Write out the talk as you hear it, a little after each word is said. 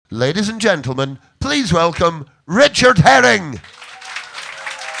Ladies and gentlemen, please welcome Richard Herring.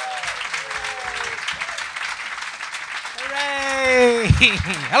 Hooray!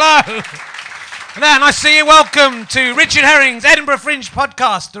 Hello! Hello, nice to see you. Welcome to Richard Herring's Edinburgh Fringe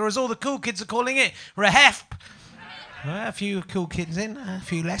podcast, or as all the cool kids are calling it, RHEF. A few cool kids in, a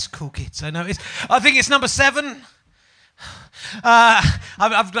few less cool kids, I noticed. I think it's number 7.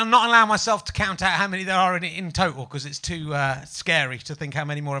 I've not allowed myself to count out how many there are in total because it's too scary to think how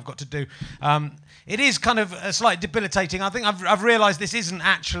many more I've got to do. It is kind of slightly debilitating. I think I've realised this isn't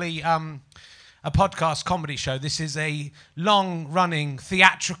actually a podcast comedy show. This is a long-running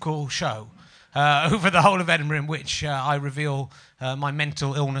theatrical show over the whole of Edinburgh in which I reveal my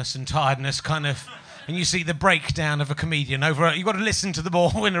mental illness and tiredness kind of... And you see the breakdown of a comedian over... You've got to listen to them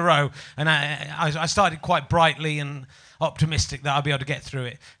all in a row. And I started quite brightly and optimistic that I'll be able to get through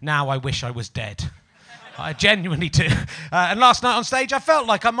it. Now I wish I was dead. I genuinely do. And last night on stage, I felt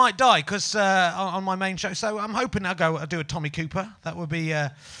like I might die because on my main show. So I'm hoping I'll do a Tommy Cooper. That would be...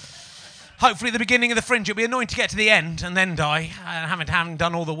 hopefully at the beginning of the Fringe. It'll be annoying to get to the end and then die. Having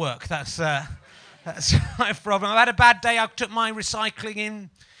done all the work. That's my problem. I've had a bad day. I took my recycling in.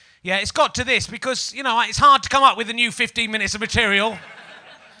 Yeah, it's got to this because, you know, it's hard to come up with a new 15 minutes of material.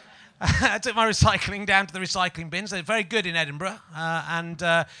 I took my recycling down to the recycling bins. They're very good in Edinburgh. And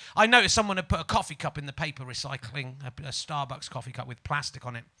I noticed someone had put a coffee cup in the paper recycling, a Starbucks coffee cup with plastic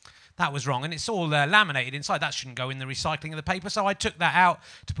on it. That was wrong, and it's all laminated inside. That shouldn't go in the recycling of the paper, so I took that out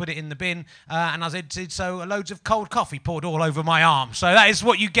to put it in the bin, and as I did so, loads of cold coffee poured all over my arm. So that is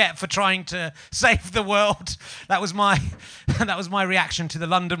what you get for trying to save the world. That was my reaction to the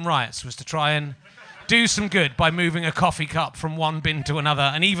London riots, was to try and do some good by moving a coffee cup from one bin to another,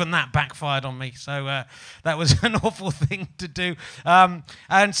 and even that backfired on me. So that was an awful thing to do.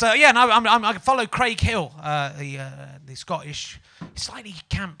 And so yeah, I follow Craig Hill, the Scottish, slightly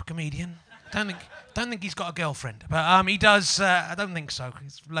camp comedian. Don't think he's got a girlfriend, but he does. I don't think so.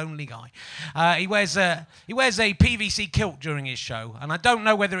 He's a lonely guy. He wears a PVC kilt during his show, and I don't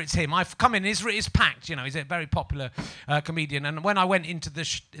know whether it's him. I've come in. It's packed. You know, he's a very popular comedian. And when I went into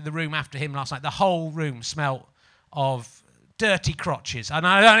the room after him last night, the whole room smelt of dirty crotches, and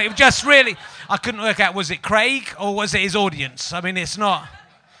it just really, I couldn't work out, was it Craig or was it his audience? I mean, it's not,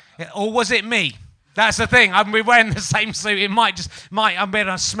 or was it me? That's the thing. I'm wearing the same suit. It I'm going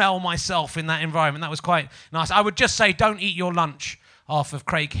to smell myself in that environment. That was quite nice. I would just say, don't eat your lunch off of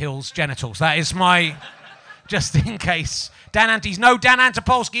Craig Hill's genitals. That is my, just in case. Dan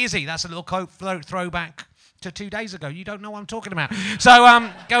Antopolsky, is he? That's a little throwback to 2 days ago. You don't know what I'm talking about. So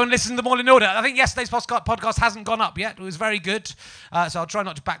go and listen to them all in order. I think yesterday's podcast hasn't gone up yet. It was very good. So I'll try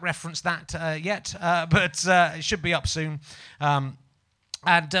not to back reference that yet. But it should be up soon.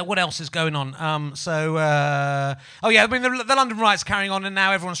 And what else is going on? I mean, the London riots carrying on, and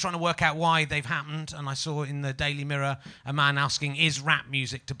now everyone's trying to work out why they've happened. And I saw in the Daily Mirror a man asking, is rap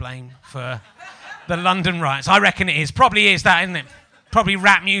music to blame for the London riots? I reckon it is. Probably is that, isn't it? Probably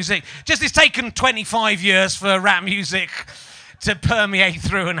rap music. Just it's taken 25 years for rap music to permeate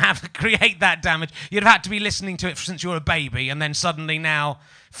through and create that damage. You'd have had to be listening to it since you were a baby, and then suddenly now,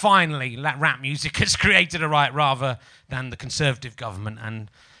 finally, rap music has created a riot rather than the Conservative government. And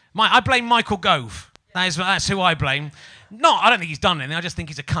I blame Michael Gove. That's who I blame. I don't think he's done anything. I just think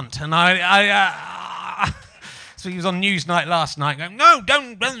he's a cunt. And so he was on Newsnight last night going, no,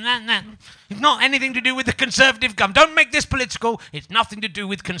 don't. It's not anything to do with the Conservative government. Don't make this political. It's nothing to do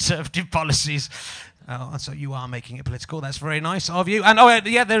with Conservative policies. So you are making it political. That's very nice of you. And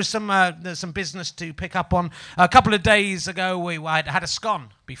there's some business to pick up on. A couple of days ago, I had a scone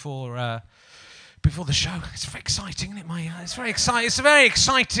before the show. It's very exciting, isn't it? It's very exciting. It's a very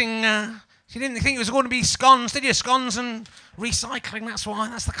exciting. You didn't think it was going to be scones, did you? Scones and recycling.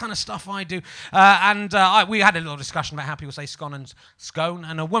 That's the kind of stuff I do. We had a little discussion about how people say scone and scone,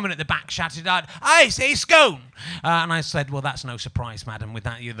 and a woman at the back shouted out, "I say scone!" And I said, "Well, that's no surprise, madam. With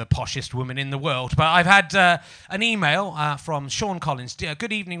that, you're the poshest woman in the world." But I've had an email from Sean Collins.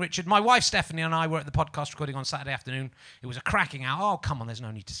 Good evening, Richard. My wife Stephanie and I were at the podcast recording on Saturday afternoon. It was a cracking hour. Oh, come on, there's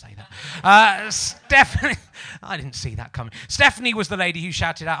no need to say that. Stephanie, I didn't see that coming. Stephanie was the lady who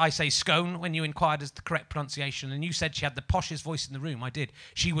shouted out, "I say scone," when you inquired as the correct pronunciation, and you said she had the poshest voice in the room. I did.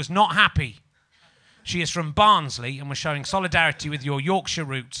 She was not happy. She is from Barnsley and was showing solidarity with your Yorkshire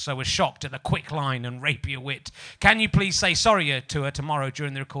roots, so was shocked at the quick line and rapier wit. Can you please say sorry to her tomorrow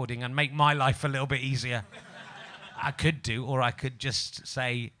during the recording and make my life a little bit easier? I could do, or I could just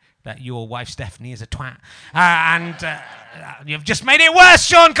say that your wife Stephanie is a twat. You've just made it worse,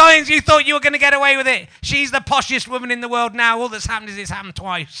 Sean Collins. You thought you were going to get away with it. She's the poshest woman in the world now. All that's happened is it's happened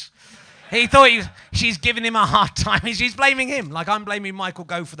twice. He thought she's giving him a hard time. She's blaming him, like I'm blaming Michael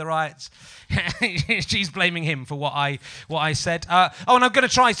Gove for the riots. She's blaming him for what I said. And I'm going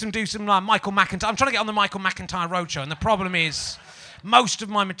to do some Michael McIntyre. I'm trying to get on the Michael McIntyre roadshow, and the problem is most of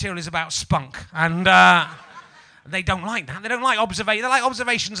my material is about spunk, and they don't like that. They don't like observation. They like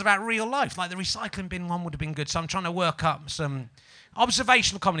observations about real life, like the recycling bin one would have been good. So I'm trying to work up some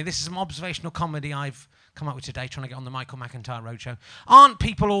observational comedy. This is some observational comedy I've come up with today, trying to get on the Michael McIntyre roadshow. Aren't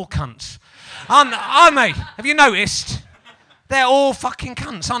people all cunts? Aren't they? Have you noticed? They're all fucking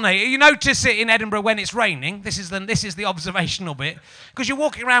cunts, aren't they? You notice it in Edinburgh when it's raining. This is the observational bit. Because you're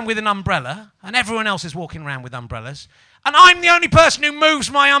walking around with an umbrella, and everyone else is walking around with umbrellas. And I'm the only person who moves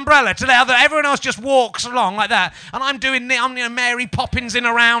my umbrella to the other. Everyone else just walks along like that. And I'm Mary Poppins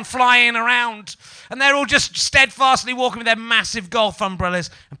around, flying around. And they're all just steadfastly walking with their massive golf umbrellas.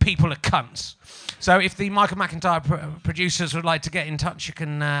 And people are cunts. So if the Michael McIntyre producers would like to get in touch, you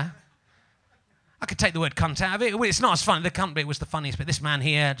can... I could take the word cunt out of it. It's not as funny. The cunt bit was the funniest bit. This man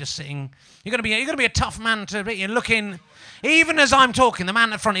here just sitting... You're going to be a tough man to be. You're looking... Even as I'm talking, the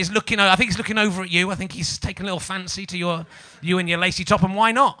man at front is looking... I think he's looking over at you. I think he's taking a little fancy to you and your lacy top. And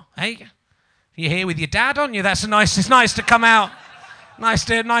why not? Hey? You're here with your dad, aren't you? It's nice to come out. Nice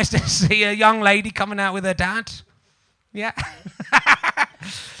to see a young lady coming out with her dad. Yeah.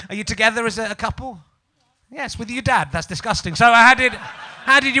 Are you together as a couple? Yes, with your dad. That's disgusting. So how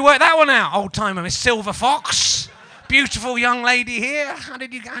did you work that one out? Old timer, Miss Silver Fox. Beautiful young lady here. How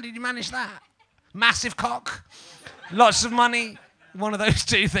did you manage that? Massive cock. Lots of money. One of those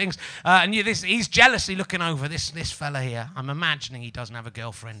two things. And he's jealously looking over this fella here. I'm imagining he doesn't have a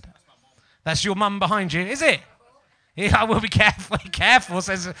girlfriend. That's your mum behind you, is it? Yeah, I will be careful. Careful.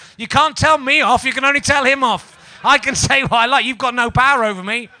 Says, you can't tell me off. You can only tell him off. I can say what I like. You've got no power over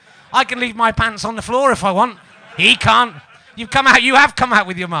me. I can leave my pants on the floor if I want. He can't. You have come out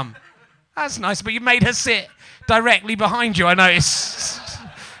with your mum. That's nice, but you made her sit directly behind you, I notice.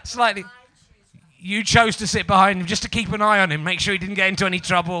 Slightly. You chose to sit behind him just to keep an eye on him, make sure he didn't get into any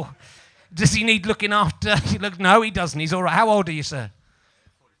trouble. Does he need looking after? No, he doesn't. He's all right. How old are you, sir?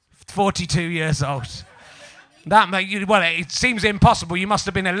 42 years old. It seems impossible. You must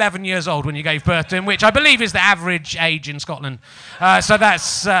have been 11 years old when you gave birth to him, which I believe is the average age in Scotland. So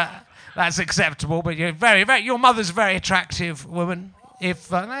that's acceptable. But you're your mother's a very attractive woman.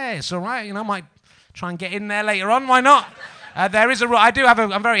 If it's all right, I might try and get in there later on. Why not? There is a rule.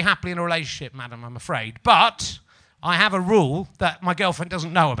 I'm very happily in a relationship, madam, I'm afraid. But I have a rule that my girlfriend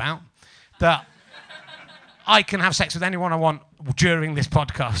doesn't know about, that I can have sex with anyone I want during this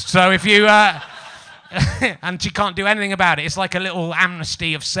podcast. So if you... and she can't do anything about it. It's like a little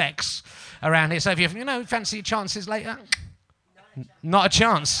amnesty of sex around here. So if you fancy your chances later, not a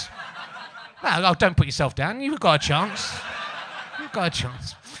chance. Well, don't put yourself down. You've got a chance. You've got a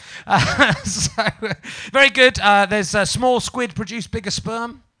chance. So, very good. There's a small squid produced bigger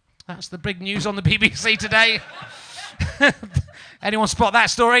sperm. That's the big news on the BBC today. Anyone spot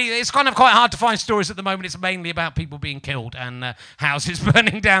that story? It's kind of quite hard to find stories at the moment. It's mainly about people being killed and houses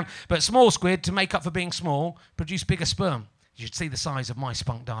burning down. But small squid, to make up for being small, produce bigger sperm. You should see the size of my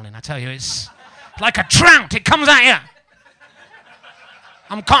spunk, darling. I tell you, it's like a trout. It comes at you.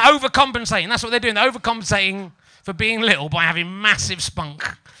 I'm overcompensating. That's what they're doing. They're overcompensating for being little by having massive spunk.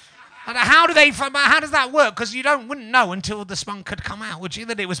 How does that work? Because you wouldn't know until the spunk had come out, would you,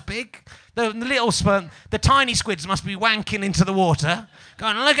 that it was big? The little sperm, the tiny squids must be wanking into the water,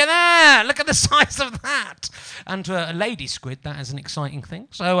 going, look at that, look at the size of that. And to a lady squid, that is an exciting thing.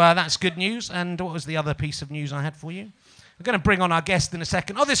 So that's good news. And what was the other piece of news I had for you? We're going to bring on our guest in a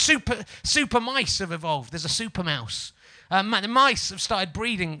second. Oh, there's super mice have evolved. There's a super mouse. The mice have started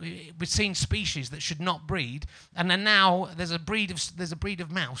breeding. We've seen species that should not breed, and then now there's a breed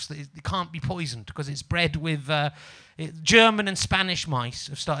of mouse that can't be poisoned because it's bred with German and Spanish mice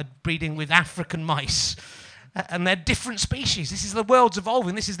have started breeding with African mice, and they're different species. This is the world's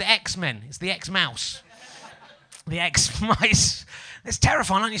evolving. This is the X-Men. It's the X-mouse, the X-mice. It's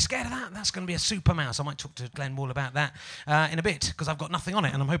terrifying. Aren't you scared of that? That's going to be a super mouse. I might talk to Glenn Wall about that in a bit because I've got nothing on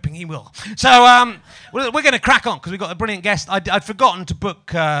it and I'm hoping he will. So we're going to crack on because we've got a brilliant guest. I'd forgotten to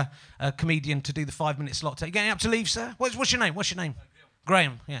book a comedian to do the 5-minute slot. Are you getting up to leave, sir? What's your name?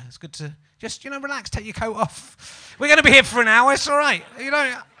 Graham. Yeah, it's good to just, relax, take your coat off. We're going to be here for an hour. It's all right.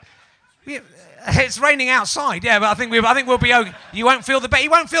 It's raining outside. Yeah, but I think we'll be okay. You won't feel the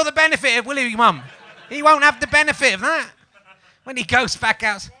benefit of, will you, Mum? He won't have the benefit of that. When he goes back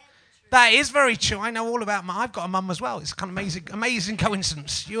out, that is very true. I know all about I've got a mum as well. It's kind of amazing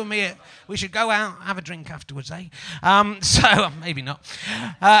coincidence. You and me, we should go out, have a drink afterwards, eh? So maybe not.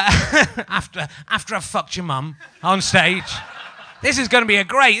 After I've fucked your mum on stage, This is going to be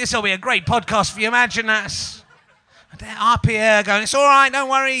this will be a great podcast for you. Imagine that. Up here going, it's all right, don't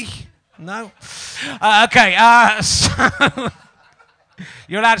worry. No. Okay, so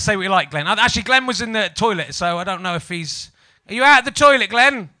you're allowed to say what you like, Glenn. Actually, Glenn was in the toilet, so I don't know if he's... Are you out of the toilet,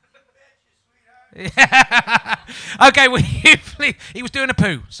 Glenn? Yeah. Okay, well, he was doing a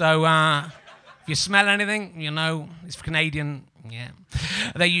poo, so if you smell anything, you know, it's Canadian, yeah.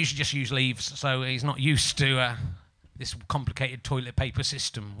 They usually just use leaves, so he's not used to... this complicated toilet paper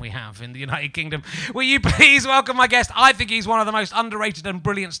system we have in the United Kingdom. Will you please welcome my guest? I think he's one of the most underrated and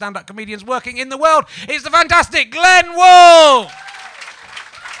brilliant stand-up comedians working in the world. It's the fantastic Glenn Wool!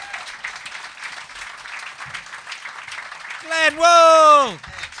 Glenn Wool!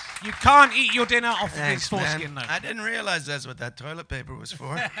 You can't eat your dinner off this foreskin, though. I didn't realize that's what that toilet paper was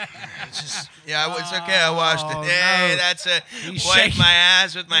for. It's okay. I washed it. Hey, that's a wipe my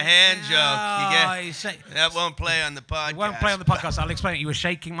ass with my hand joke. That won't play on the podcast. It won't play on the podcast. I'll explain it. You were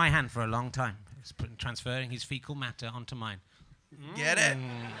shaking my hand for a long time. He's transferring his fecal matter onto mine. Get it?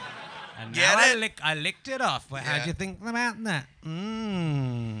 And now I licked it off. Well, how'd you think about that?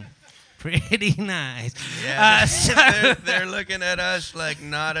 Pretty nice. Yeah, they're looking at us like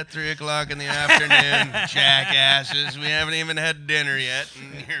not at 3 o'clock in the afternoon, jackasses. We haven't even had dinner yet,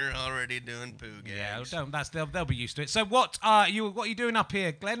 and you're already doing poo gags. Yeah, they'll be used to it. So what are you doing up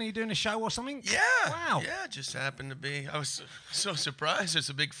here, Glenn? Are you doing a show or something? Yeah. Wow. Yeah, just happened to be. I was so surprised.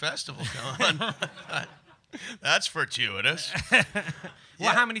 There's a big festival going on. That's fortuitous.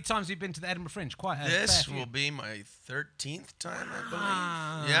 Well, how many times have you been to the Edinburgh Fringe? This will be my 13th time, I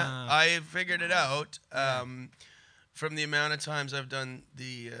believe. Yeah, I figured it out. From the amount of times I've done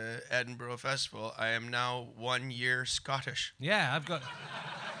the Edinburgh Festival, I am now 1 year Scottish. Yeah, I've got...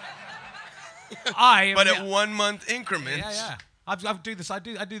 But at 1 month increments. Yeah. I do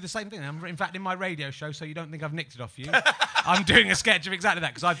the same thing. In fact, in my radio show, so you don't think I've nicked it off you, I'm doing a sketch of exactly that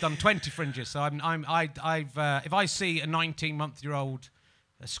because I've done 20 fringes. So if I see a 19-month-old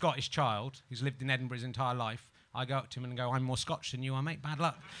Scottish child who's lived in Edinburgh his entire life, I go up to him and go, "I'm more Scottish than you are, mate. Bad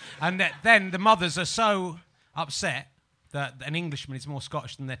luck." And then the mothers are so upset that an Englishman is more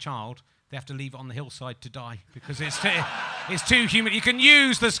Scottish than their child, they have to leave it on the hillside to die because it's too humid. You can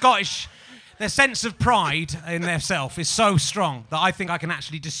use the Scottish. Their sense of pride in their self is so strong that I think I can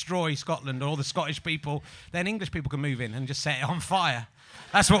actually destroy Scotland or all the Scottish people. Then English people can move in and just set it on fire.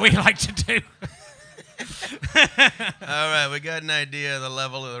 That's what we like to do. All right, we got an idea of the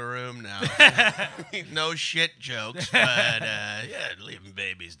level of the room now. No shit jokes, but leaving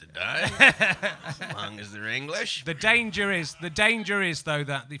babies to die as long as they're English. The danger is though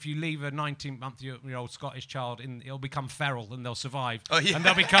that if you leave a 19-month-old Scottish child, it'll become feral and they'll survive. Oh yeah, and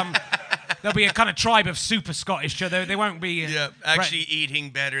there'll be a kind of tribe of super Scottish. So they won't be actually eating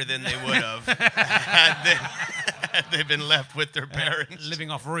better than they would have had they've been left with their parents,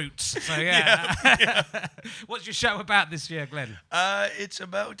 living off roots. So yeah. What's your show about this year, Glenn? It's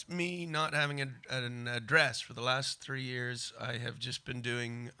about me not having an address. For the last 3 years, I have just been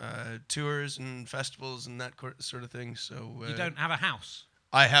doing tours and festivals and that sort of thing. So you don't have a house?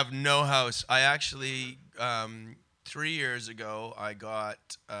 I have no house. I actually 3 years ago I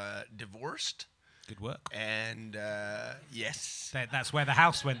got divorced. Good work. And yes. That's where the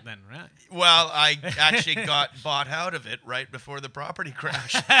house went then, right? Well, I actually got bought out of it right before the property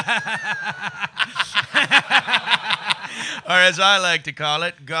crash. Or as I like to call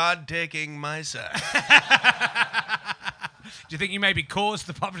it, God taking my side. Do you think you maybe caused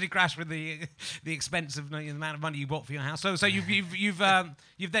the property crash with the expense of the amount of money you bought for your house? So you've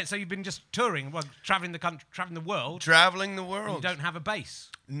been just touring, traveling the country, traveling the world. Traveling the world. You don't have a base.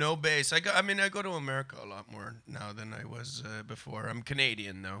 No base. I go to America a lot more now than I was before. I'm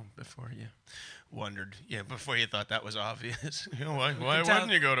Canadian though. Before you wondered, before you thought that was obvious. Why wouldn't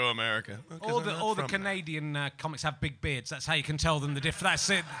you go to America? All the Canadian comics have big beards. That's how you can tell them the difference.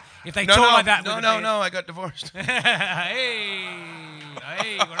 That's it. If they talk like that. No. I got divorced. Hey,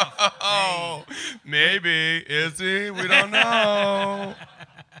 we're off. Oh, maybe is he? We don't know.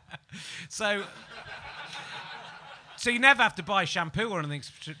 So you never have to buy shampoo or anything,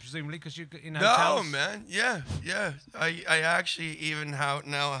 presumably, because you in No, hotels? man. Yeah. I actually even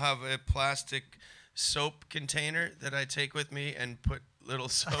now have a plastic soap container that I take with me and put little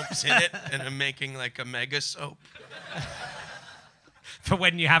soaps in it, and I'm making like a mega soap. For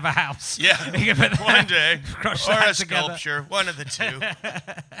when you have a house. Yeah, one day. Or a together. Sculpture, one of the two.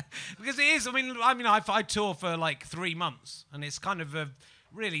 Because it is, I tour for like 3 months, and it's kind of a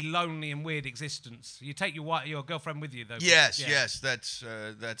really lonely and weird existence. You take your girlfriend with you, though. Yes, that's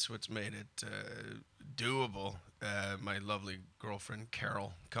what's made it doable. My lovely girlfriend,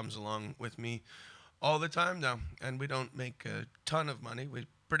 Carol, comes along with me all the time now, and we don't make a ton of money. We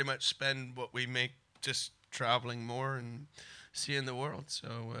pretty much spend what we make just traveling more and seeing the world. So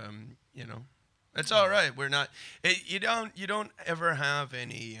you know, it's all right. We're not. You don't ever have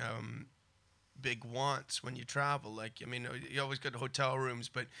any big wants when you travel. Like, I mean, you always get hotel rooms,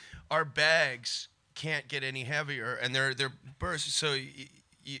 but our bags can't get any heavier, and they're bursts. So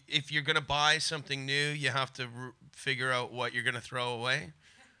if you're gonna buy something new, you have to figure out what you're gonna throw away.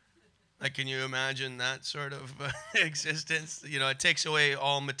 Like, can you imagine that sort of existence? You know, it takes away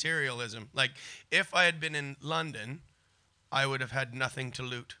all materialism. Like, if I had been in London, I would have had nothing to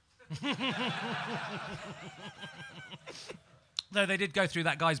loot. Though they did go through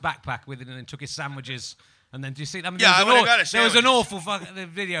that guy's backpack with it and then took his sandwiches. And then, do you see? I mean, Yeah, I would've got a there was an sandwich. awful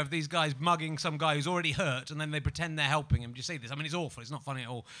video of these guys mugging some guy who's already hurt, and then they pretend they're helping him. Do you see this? I mean, it's awful. It's not funny at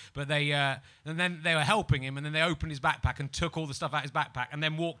all. But and then they were helping him, and then they opened his backpack and took all the stuff out of his backpack, and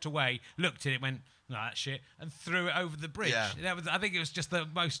then walked away, looked at it, went, "No, that shit," and threw it over the bridge. Yeah. I think it was just the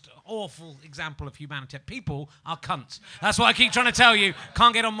most awful example of humanity. People are cunts. That's what I keep trying to tell you.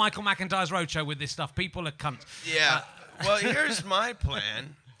 Can't get on Michael McIntyre's roadshow with this stuff. People are cunts. Yeah. Well, here's my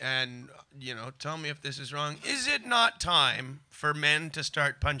plan, and, you know, tell me if this is wrong. Is it not time for men to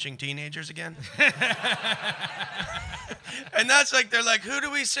start punching teenagers again? And that's like, they're like, who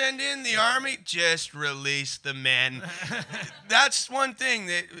do we send in? The army? Just release the men. That's one thing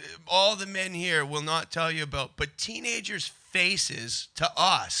that all the men here will not tell you about. But teenagers' faces to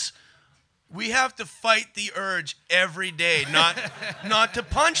us, we have to fight the urge every day not to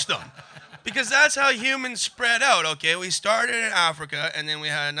punch them. Because that's how humans spread out, okay? We started in Africa, and then we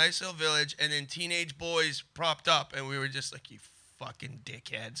had a nice little village, and then teenage boys propped up, and we were just like, you fucking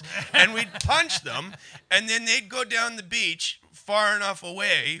dickheads. And we'd punch them, and then they'd go down the beach far enough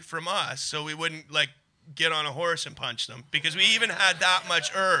away from us so we wouldn't, like, get on a horse and punch them, because we even had that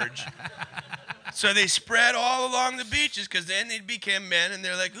much urge. So they spread all along the beaches, because then they became men, and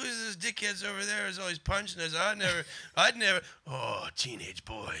they're like, who's this dickheads over there who's always punching us? I'd never, oh, teenage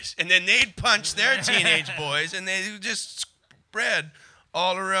boys. And then they'd punch their teenage boys, and they just spread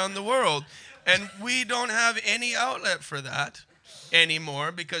all around the world. And we don't have any outlet for that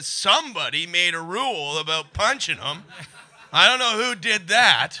anymore, because somebody made a rule about punching them. I don't know who did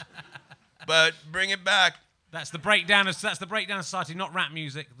that, but bring it back. That's the breakdown of society, not rap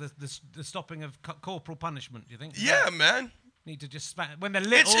music. The stopping of corporal punishment. Do you think? Yeah, man. Need to just when they're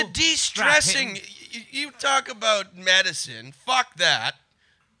little. It's a de-stressing. You talk about medicine. Fuck that.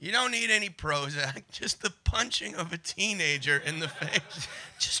 You don't need any Prozac. Just the punching of a teenager in the face.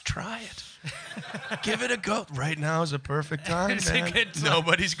 Just try it. Give it a go. Right now is a perfect time, It's a man. good time.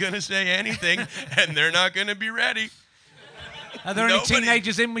 Nobody's gonna say anything, and they're not gonna be ready. Are there any Nobody-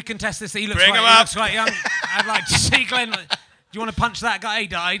 teenagers in? We can test this. He looks Bring quite, him he up. looks quite young. I'd like to see Glenn. Do you want to punch that guy?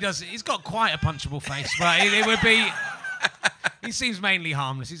 He does. He's got quite a punchable face, but it would be. He seems mainly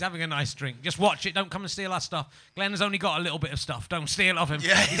harmless. He's having a nice drink. Just watch it. Don't come and steal our stuff. Glenn has only got a little bit of stuff. Don't steal off him.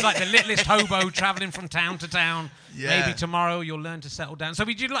 Yeah. He's like the littlest hobo traveling from town to town. Yeah. Maybe tomorrow you'll learn to settle down. So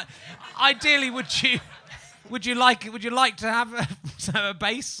would you like? Ideally, would you like to have a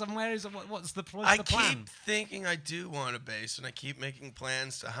base somewhere? What's the plan? keep thinking I do want a base, and I keep making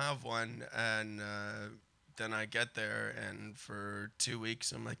plans to have one, and then I get there, and for 2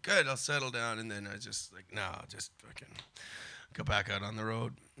 weeks I'm like, good, I'll settle down, and then I just like, no, I'll just fucking go back out on the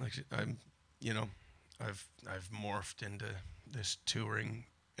road. Like, I'm, you know, I've morphed into this touring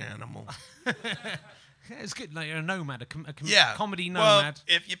animal. Yeah, it's good. Like you're a nomad, a Yeah, comedy well, nomad.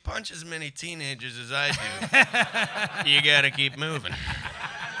 if you punch as many teenagers as I do, you gotta keep moving.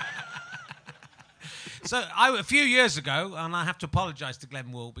 So a few years ago, and I have to apologise to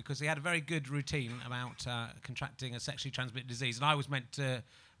Glenn Wool because he had a very good routine about contracting a sexually transmitted disease, and I was meant to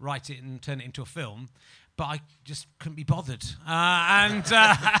write it and turn it into a film, but I just couldn't be bothered.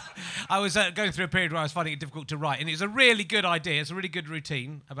 I was going through a period where I was finding it difficult to write, and it was a really good idea. It's a really good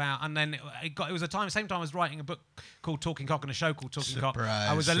routine and then it was same time I was writing a book called Talking Cock and a show called Talking Cock.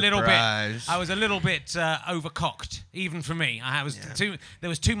 I was a little bit overcocked, even for me. There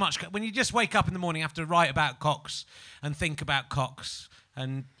was too much. When you just wake up in the morning, you have to write about cocks and think about cocks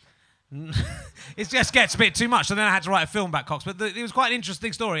and. It just gets a bit too much. So then I had to write a film about cocks. But it was quite an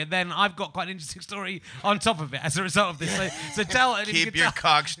interesting story. And then I've got quite an interesting story on top of it as a result of this. So tell... Keep your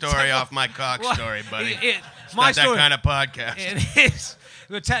cock story off my cock story, buddy. It's my not story, that kind of podcast. It is.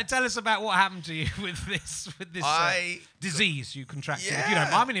 Well, tell us about what happened to you with this disease you contracted. If you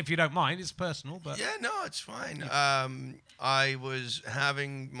don't mind. I mean, if you don't mind, it's personal. But Yeah, no, it's fine. I was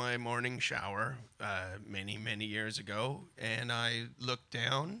having my morning shower many, many years ago, and I looked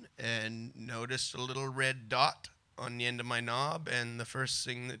down and noticed a little red dot on the end of my knob, and the first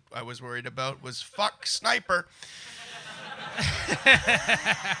thing that I was worried about was fuck sniper.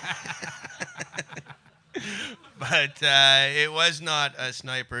 But it was not a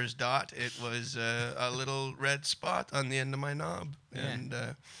sniper's dot. It was a little red spot on the end of my knob. Yeah. And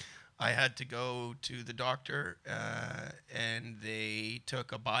I had to go to the doctor, and they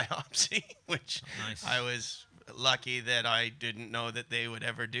took a biopsy, which Nice. I was lucky that I didn't know that they would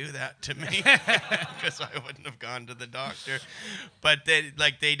ever do that to me, because I wouldn't have gone to the doctor. But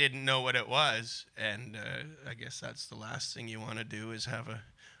they didn't know what it was, and I guess that's the last thing you want to do is have a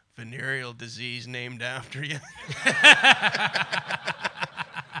venereal disease named after you.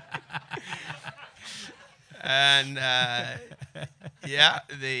 And yeah,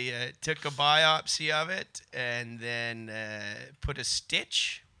 they took a biopsy of it and then put a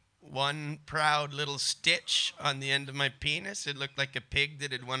stitch, one proud little stitch on the end of my penis. It looked like a pig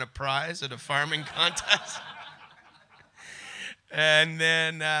that had won a prize at a farming contest. And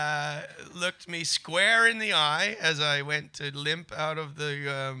then looked me square in the eye as I went to limp out of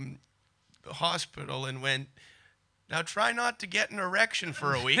the hospital and went, "Now try not to get an erection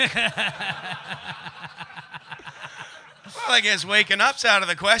for a week." Well, I guess waking up's out of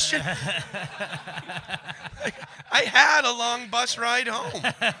the question. I had a long bus ride home.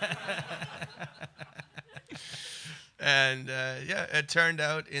 And yeah, it turned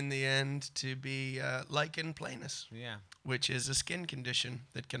out in the end to be lichen planus. Yeah. Which is a skin condition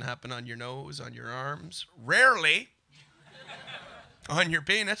that can happen on your nose, on your arms, rarely on your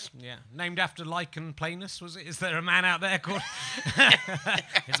penis. Yeah, named after Lichen Planus, was it? Is there a man out there called...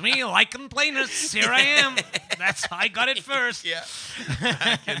 It's me, Lichen Planus, here I am. I got it first. Yeah,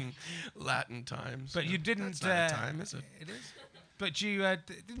 back in Latin times. But you didn't... That's not a time, is it? It is. But you,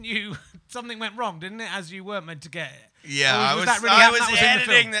 didn't you... Something went wrong, didn't it, as you weren't meant to get it? Yeah, Or I was that really how that was in the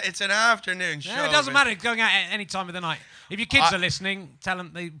editing. film? It's an afternoon show. No, it doesn't but matter. It's going out at any time of the night. If your kids are listening, tell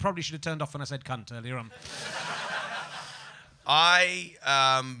them they probably should have turned off when I said cunt earlier on. I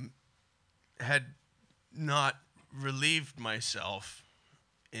had not relieved myself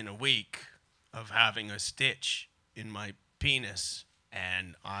in a week of having a stitch in my penis,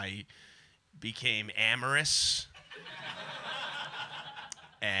 and I became amorous,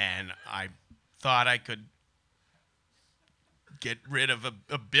 and I thought I could get rid of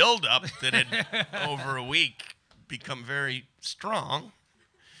a buildup that had over a week become very strong,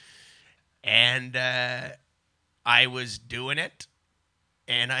 and I was doing it,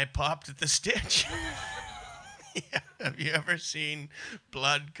 and I popped the stitch. Yeah. Have you ever seen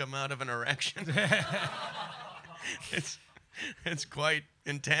blood come out of an erection? It's quite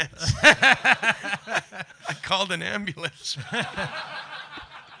intense. I called an ambulance.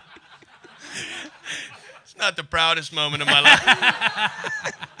 It's not the proudest moment of my life.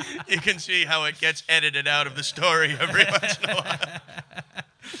 You can see how it gets edited out of the story every once in a while.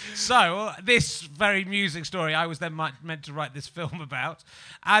 So, this very amusing story I was then meant to write this film about.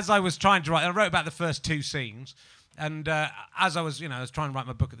 As I was trying to write, I wrote about the first two scenes. And as I was, I was trying to write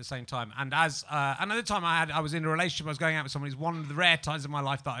my book at the same time. And another time I was in a relationship, I was going out with someone. It's one of the rare times in my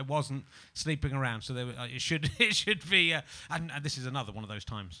life that I wasn't sleeping around. So it should be, and this is another one of those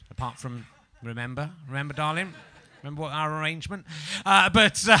times. Apart from, remember, darling? Remember what our arrangement?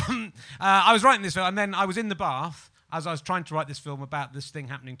 But I was writing this film, and then I was in the bath as I was trying to write this film about this thing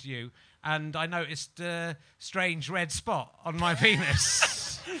happening to you, and I noticed a strange red spot on my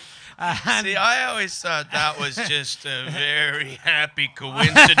penis. See, I always thought that was just a very happy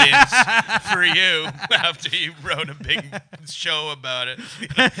coincidence for you after you wrote a big show about it.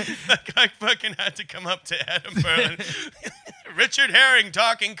 Like I fucking had to come up to Edinburgh and Richard Herring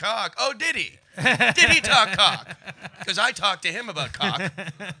talking cock. Oh, did he? Did he talk cock? Because I talked to him about cock.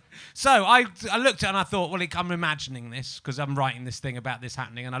 So I looked at it and I thought, well, I'm imagining this because I'm writing this thing about this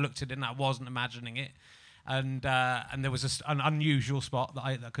happening, and I looked at it and I wasn't imagining it. And there was an unusual spot that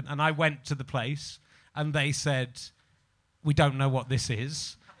I couldn't. And I went to the place, and they said, "We don't know what this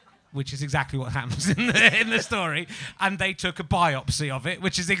is," which is exactly what happens in the story. And they took a biopsy of it,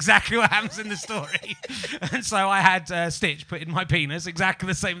 which is exactly what happens in the story. And so I had a stitch put in my penis, exactly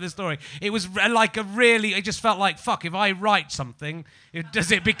the same in the story. It was like it just felt like, fuck, if I write something,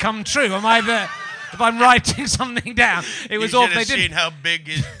 does it become true? If I'm writing something down, it was you all should they have did. seen how big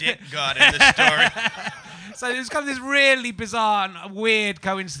his dick got in the story. So it was kind of this really bizarre and weird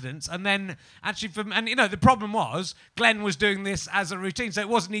coincidence. And then actually, the problem was Glenn was doing this as a routine, so it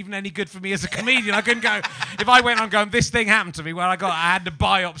wasn't even any good for me as a comedian. I couldn't go, if I went on going, this thing happened to me where I had the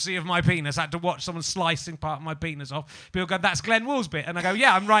biopsy of my penis, I had to watch someone slicing part of my penis off. People go, that's Glenn Wool's bit. And I go,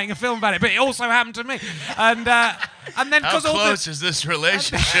 yeah, I'm writing a film about it, but it also happened to me. And then How close is this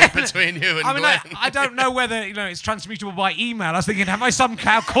relationship between you and Glenn? I don't know whether it's transmutable by email. I was thinking, have I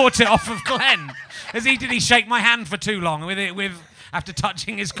somehow caught it off of Glenn? Did he shake my hand for too long after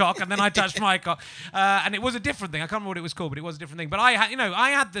touching his cock, and then I touched my cock, and it was a different thing. I can't remember what it was called, but it was a different thing. But I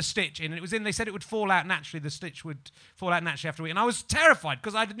had the stitch in, and it was in. They said it would fall out naturally. The stitch would fall out naturally after a week, and I was terrified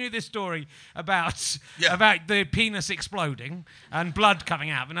because I knew this story about the penis exploding and blood coming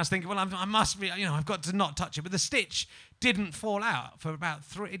out, and I was thinking, well, I must be, I've got to not touch it. But the stitch didn't fall out for about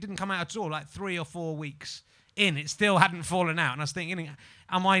 3. It didn't come out at all, like 3 or 4 weeks in. It still hadn't fallen out, and I was thinking,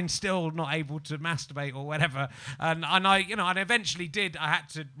 am I still not able to masturbate or whatever? And I eventually did. I had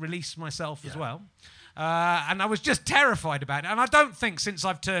to release myself as well, and I was just terrified about it. And I don't think since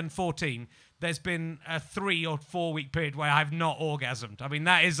I've turned 14 there's been a 3 or 4 week period where I've not orgasmed. I mean,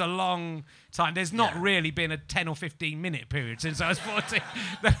 that is a long time. There's not really been a 10 or 15 minute period since I was 14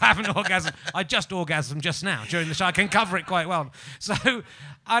 that I haven't orgasmed. I just orgasmed just now during the show. I can cover it quite well. So,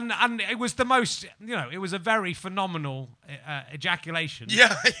 and it was the most, it was a very phenomenal ejaculation.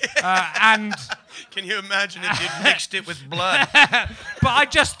 Yeah. And can you imagine if you'd mixed it with blood? But I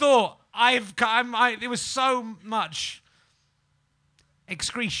just thought, there was so much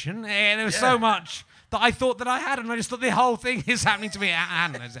excretion. There was so much that I thought that I had, and I just thought the whole thing is happening to me. It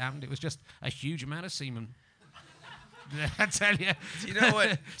hadn't happened. It was just a huge amount of semen. I tell you. Do you know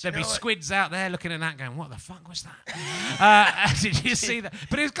what? There'd be squids out there looking at that going, what the fuck was that? Did you see that?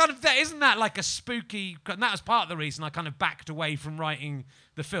 But it was kind of, isn't that like a spooky, and that was part of the reason I kind of backed away from writing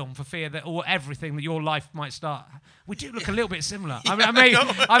the film for fear that everything that your life might start. We do look a little bit similar.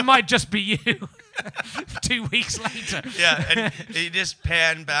 I might just be you 2 weeks later. Yeah, and you just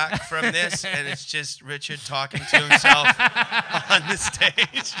pan back from this, and it's just Richard talking to himself on the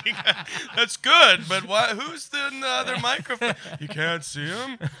stage. That's good, but who's in the other microphone? You can't see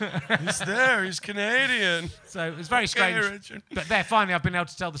him. He's there. He's Canadian. So it was very strange. Richard. But finally I've been able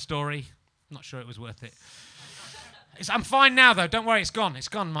to tell the story. Not sure it was worth it. I'm fine now, though. Don't worry, it's gone. It's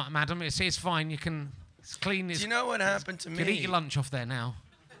gone, madam. It's fine. It's clean. Do you know what happened to me? You can eat your lunch off there now.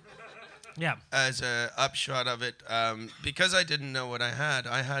 Yeah. As a upshot of it, because I didn't know what I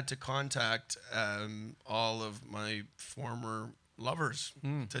had to contact all of my former lovers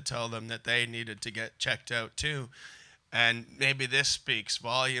to tell them that they needed to get checked out too. And maybe this speaks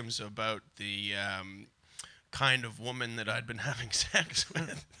volumes about the kind of woman that I'd been having sex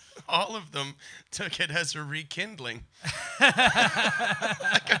with. All of them took it as a rekindling. Like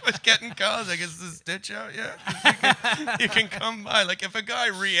I was getting calls, like, is the stitch out yet? You can come by. Like, if a guy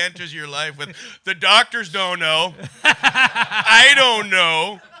re-enters your life with, the doctors don't know, I don't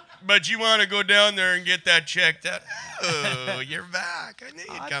know, but you want to go down there and get that checked out. Oh, you're back. I knew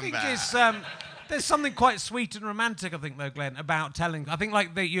you'd come back. There's something quite sweet and romantic, I think, though, Glenn, about telling. I think,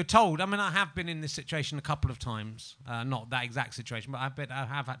 like, that you're told. I mean, I have been in this situation a couple of times. Not that exact situation, but I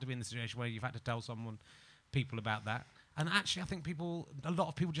have had to be in the situation where you've had to tell people about that. And actually, I think a lot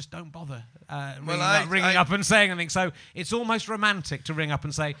of people just don't bother ringing up and saying anything. So it's almost romantic to ring up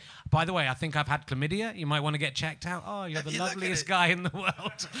and say, by the way, I think I've had chlamydia. You might want to get checked out. Oh, you're the loveliest guy in the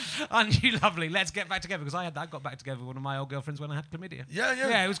world. Aren't you lovely? Let's get back together. Because I got back together with one of my old girlfriends when I had chlamydia.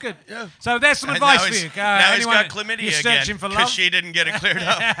 Yeah, it was good. Yeah. So there's some advice for you. Now he's got chlamydia you're searching for love? Because she didn't get it cleared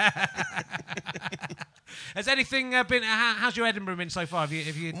up. Has anything been? How's your Edinburgh been so far? Have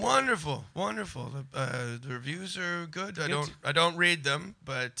you? Wonderful. The reviews are good. I don't read them,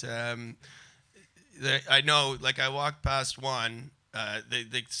 but I know. Like, I walked past one.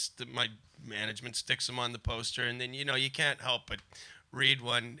 My management sticks them on the poster, and then you can't help but read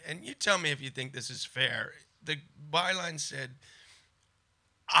one. And you tell me if you think this is fair. The byline said,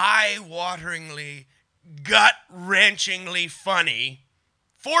 "Eye-wateringly, gut-wrenchingly funny."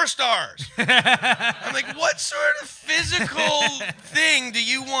 4 stars. I'm like, what sort of physical thing do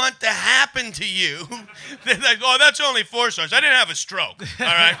you want to happen to you? They're like, oh, that's only 4 stars. I didn't have a stroke. All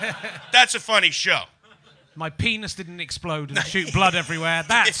right, that's a funny show. My penis didn't explode and shoot blood everywhere.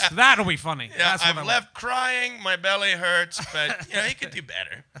 That'll be funny. Yeah, That's I've left crying. My belly hurts, but you could do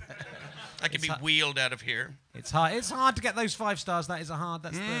better. I could be wheeled out of here. It's hard. It's hard to get those 5 stars. That's the hard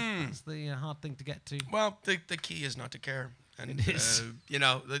thing to get to. Well, the key is not to care. And, it is.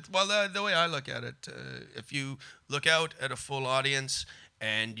 The way I look at it, if you look out at a full audience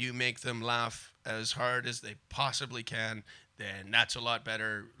and you make them laugh as hard as they possibly can, then that's a lot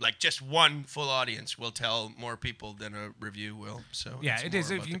better. Like just one full audience will tell more people than a review will. So yeah, it's it more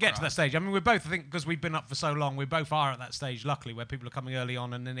is. If about you can the get to that craft. stage, I mean, we're both, I think, because we've been up for so long, we both are at that stage, luckily, where people are coming early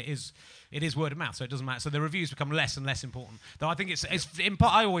on, and then it is word of mouth, so it doesn't matter. So the reviews become less and less important. Though I think it's in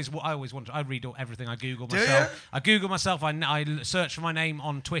part, I always want to. I read everything. I Google Do myself. ya? I Google myself. I search for my name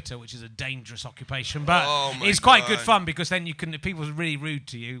on Twitter, which is a dangerous occupation, but Oh my it's quite good God. fun because then you can, if people are really rude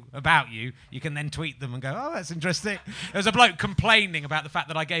to you about you, you can then tweet them and go, oh, that's interesting. There was a bloke complaining about the fact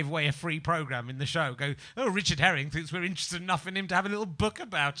that I gave away a free program in the show. Go, oh, Richard Herring thinks we're interested enough in him to have a little book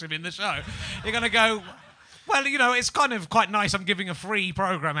about him in the show. You're going to go, well, you know, it's kind of quite nice I'm giving a free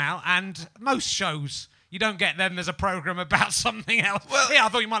program out, and most shows, you don't get them. There's a program about something else. Well- Yeah, I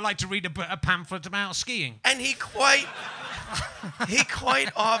thought you might like to read a pamphlet about skiing. And he quite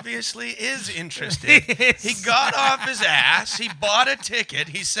obviously is interested. Yes. He got off his ass. He bought a ticket.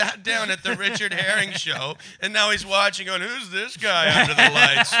 He sat down at the Richard Herring show, and now he's watching on who's this guy under the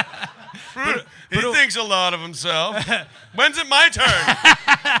lights. He thinks a lot of himself. When's it my turn?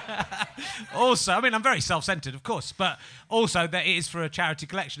 Also, I mean, I'm very self-centered, of course, but also that it is for a charity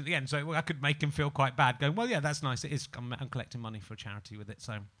collection at the end, so I could make him feel quite bad going, well, yeah, that's nice. It is. I'm collecting money for a charity with it,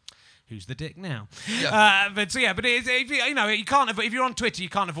 so who's the dick now? Yeah. But it is, if you know, you can't. If you're on Twitter, you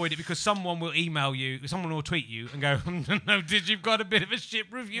can't avoid it because someone will email you, someone will tweet you and go, "No, did you've got a bit of a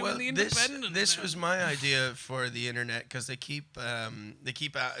shit review in the Independent?" This was my idea for the internet because they keep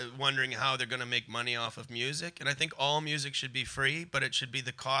wondering how they're going to make money off of music, and I think all music should be free, but it should be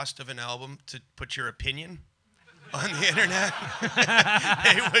the cost of an album to put your opinion on the internet.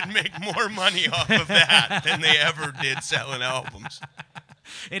 They would make more money off of that than they ever did selling albums.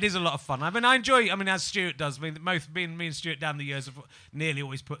 It is a lot of fun. I mean, I enjoy. I mean, as Stuart does. I mean, me and Stuart down the years have nearly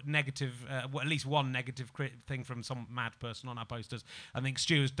always put negative, at least one negative thing from some mad person on our posters. I think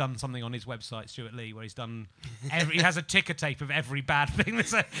Stuart's done something on his website, Stuart Lee, where he's done. He has a ticker tape of every bad thing,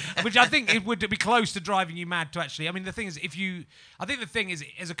 which I think it would be close to driving you mad to actually. I mean, the thing is, I think the thing is,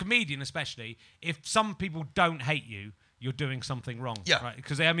 as a comedian especially, if some people don't hate you, you're doing something wrong. Yeah. Right?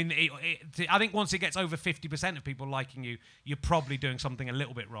 Because I mean, I think once it gets over 50% of people liking you, you're probably doing something a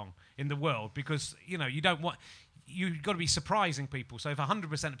little bit wrong in the world because, you know, you don't want... You've got to be surprising people. So if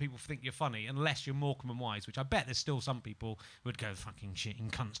 100% of people think you're funny, unless you're Morecambe and Wise, which I bet there's still some people who would go fucking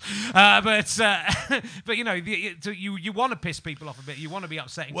shitting cunts. But you know, you want to piss people off a bit. You want to be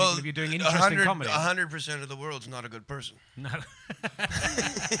upsetting people if you're doing interesting comedy. 100% of the world's not a good person. No.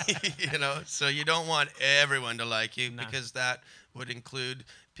 You know, so you don't want everyone to like you No. because that would include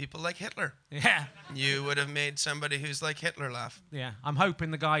people like Hitler. Yeah. You would have made somebody who's like Hitler laugh. Yeah, I'm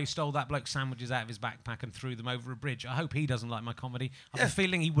hoping the guy who stole that bloke's sandwiches out of his backpack and threw them over a bridge, I hope he doesn't like my comedy. I have a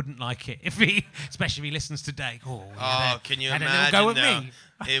feeling he wouldn't like it, especially if he listens today. Can you had a imagine little go at now? me.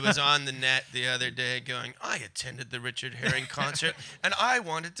 It was on the net the other day going, I attended the Richard Herring concert and I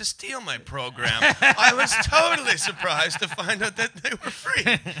wanted to steal my program. I was totally surprised to find out that they were free.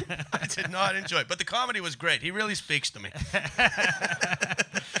 I did not enjoy it. But the comedy was great. He really speaks to me.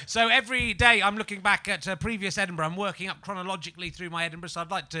 So every day I'm looking back at previous Edinburgh. I'm working up chronologically through my Edinburgh. So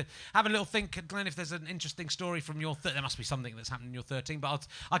I'd like to have a little think, Glenn, if there's an interesting story from your... there must be something that's happened in your 13, but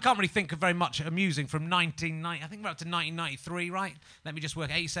I can't really think of very much amusing from 1990. I think we're up to 1993, right? Let me just work.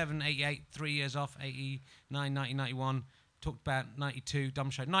 87, 88, 3 years off. 89, 1991. Talked about 92, dumb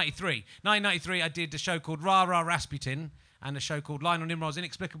show. 93. 1993, I did a show called Rah Rah Rasputin and a show called Lionel Nimrod's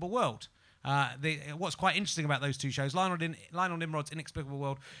Inexplicable World. What's quite interesting about those two shows, Lionel Nimrod's Inexplicable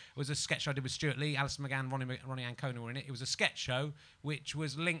World was a sketch I did with Stuart Lee, Alison McGann, Ronnie Ancona were in it. It was a sketch show which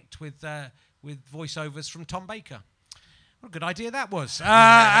was linked with voiceovers from Tom Baker. What a good idea that was.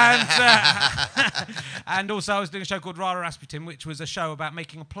 And also I was doing a show called Rah Rah Rasputin, which was a show about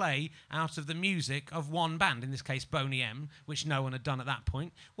making a play out of the music of one band, in this case Boney M, which no one had done at that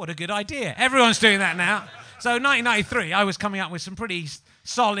point. What a good idea. Everyone's doing that now. So 1993, I was coming up with some pretty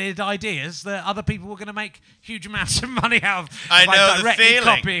solid ideas that other people were going to make huge amounts of money out of I by know the directly feeling.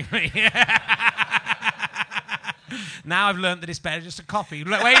 copying me. Now I've learned that it's better just to copy.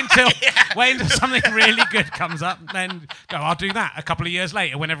 Wait until something really good comes up, then go, I'll do that a couple of years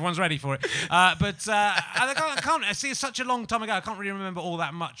later when everyone's ready for it. I can't see, it's such a long time ago, I can't really remember all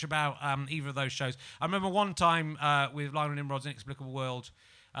that much about either of those shows. I remember one time with Lionel Nimrod's Inexplicable World,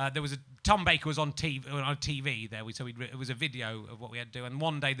 there was Tom Baker was on TV there, it was a video of what we had to do, and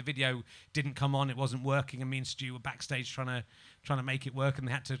one day the video didn't come on, it wasn't working, and me and Stu were backstage trying to make it work, and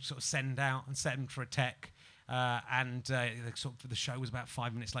they had to sort of send him for a tech. The show was about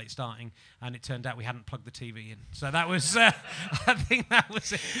 5 minutes late starting, and it turned out we hadn't plugged the TV in. So that was, I think that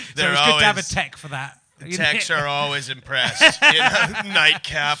was it. So it was good to have a tech for that. Techs are always impressed.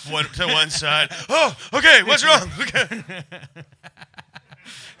 Nightcap to one side. Oh, okay, what's wrong? Okay.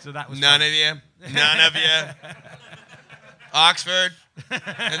 So that was None fun. of you. Oxford.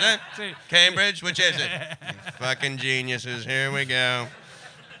 And then Cambridge. Which is it? You fucking geniuses. Here we go.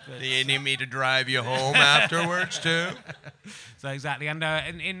 Do you need me to drive you home afterwards too? So exactly, and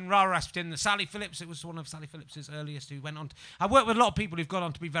in Rara Rasputin, Sally Phillips, it was one of Sally Phillips's earliest who went on. I worked with a lot of people who've gone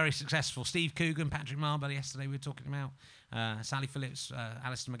on to be very successful. Steve Coogan, Patrick Marber, yesterday we were talking about. Sally Phillips,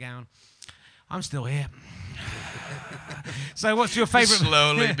 Alistair McGowan. I'm still here. So what's your favourite?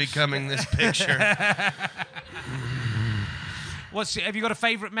 Slowly becoming this picture. Have you got a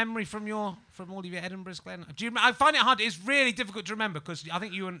favourite memory from all of your Edinburghs, Glenn? I find it hard. It's really difficult to remember because I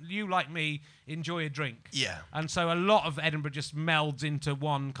think you like me enjoy a drink. Yeah. And so a lot of Edinburgh just melds into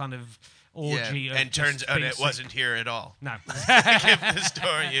one kind of orgy. Yeah. Of And turns out it wasn't here at all. No. Give the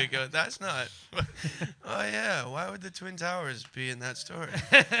story, you go, that's not. Oh yeah, why would the Twin Towers be in that story?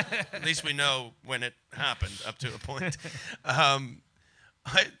 At least we know when it happened up to a point.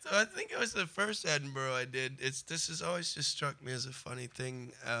 I think it was the first Edinburgh I did. This has always just struck me as a funny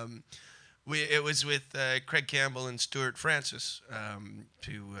thing. It was with Craig Campbell and Stuart Francis,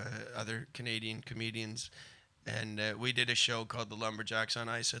 two other Canadian comedians, and we did a show called The Lumberjacks on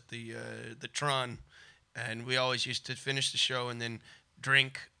Ice at the Tron, and we always used to finish the show and then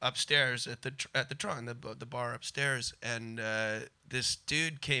drink upstairs at the Tron, the bar upstairs. And this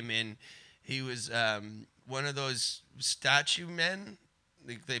dude came in. He was one of those statue men.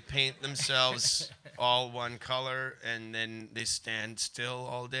 They paint themselves all one color, and then they stand still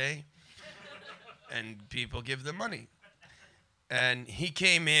all day, and people give them money. And he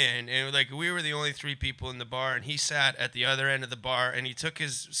came in, and we were the only 3 people in the bar, and he sat at the other end of the bar, and he took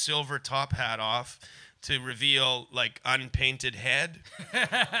his silver top hat off to reveal unpainted head,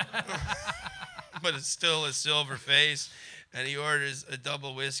 but it's still a silver face. And he orders a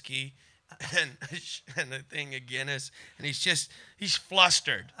double whiskey and a thing of Guinness, and he's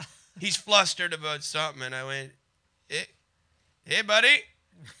flustered. He's flustered about something, and I went, hey buddy,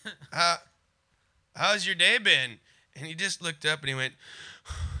 how's your day been? And he just looked up and he went,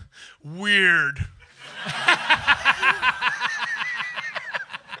 weird.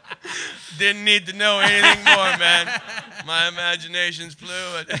 Didn't need to know anything more, man. My imagination's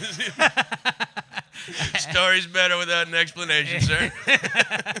fluid. Story's better without an explanation, sir.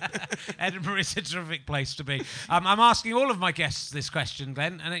 Edinburgh is a terrific place to be. I'm asking all of my guests this question,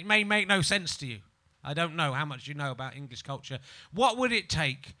 Glenn, and it may make no sense to you. I don't know how much you know about English culture. What would it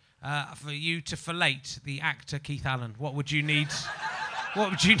take for you to fillet the actor Keith Allen? What would you need? What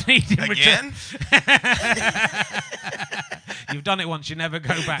would you need in return? You've done it once, you never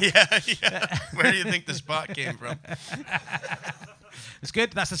go back. Yeah. Where do you think the spot came from? It's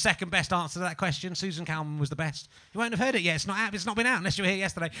good. That's the second best answer to that question. Susan Calman was the best. You won't have heard it yet. It's not out. It's not been out unless you were here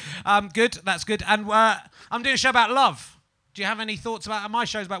yesterday. Good. That's good. And I'm doing a show about love. Do you have any thoughts about my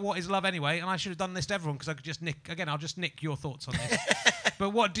show's about what is love anyway? And I should have done this to everyone because I could just nick. Again, I'll just nick your thoughts on this.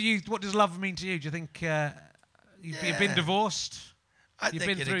 But what does love mean to you? Do you think you've been divorced? You've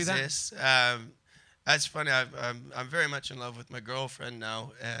think been it through exists. That's funny. I'm very much in love with my girlfriend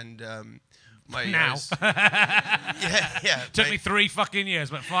now, and now. Yeah. Took me 3 fucking years,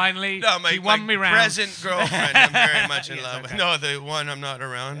 but finally she won me round. My present girlfriend, I'm very much in love with. Okay. No, the one I'm not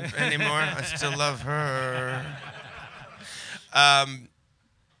around anymore. I still love her.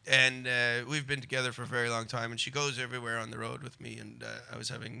 And we've been together for a very long time, and she goes everywhere on the road with me. And I was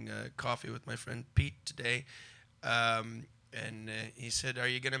having coffee with my friend Pete today, and he said, "Are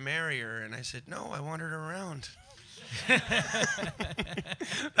you going to marry her?" And I said, "No, I want her around."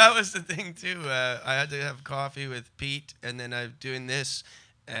 That was the thing too. I had to have coffee with Pete, and then I'm doing this,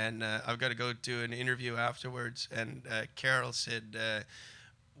 and I've got to go do an interview afterwards. And Carol said,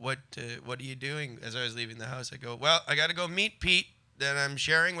 "What are you doing?" As I was leaving the house, I go, "Well, I got to go meet Pete. Then I'm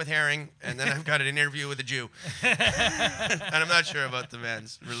sharing with Herring, and then I've got an interview with a Jew." And I'm not sure about the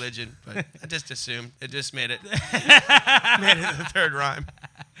man's religion, but I just assumed. It just made it the third rhyme.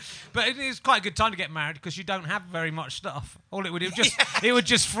 But it is quite a good time to get married because you don't have very much stuff. All it would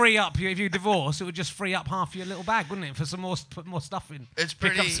just free up you if you divorce. It would just free up half your little bag, wouldn't it, for some more put more stuff in.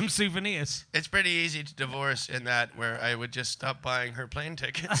 Pick up some souvenirs. It's pretty easy to divorce in that where I would just stop buying her plane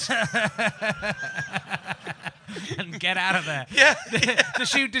tickets and get out of there. Yeah. Does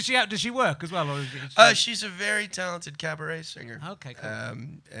she work as well, or is she's a very talented cabaret singer. Okay, cool.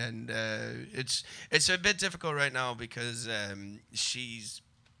 And it's a bit difficult right now because she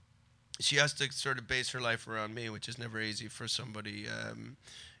has to sort of base her life around me, which is never easy for somebody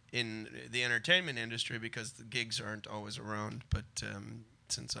in the entertainment industry because the gigs aren't always around. But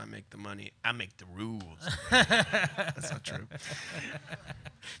since I make the money, I make the rules. That's not true.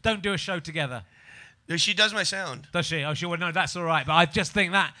 Don't do a show together. She does my sound. Does she? Oh, she would. No, that's all right. But I just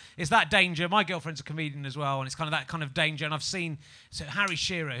think that it's that danger. My girlfriend's a comedian as well, and it's kind of that kind of danger. And I've seen Harry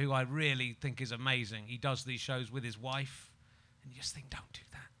Shearer, who I really think is amazing. He does these shows with his wife, and you just think, don't do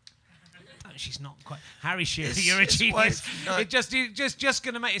that. No, she's not quite Harry Shearer. You're a genius. It just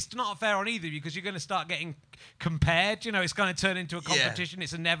going to make it's not fair on either of you because you're going to start getting compared. You know, it's going to turn into a competition. Yeah.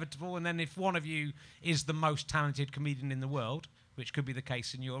 It's inevitable. And then if one of you is the most talented comedian in the world, which could be the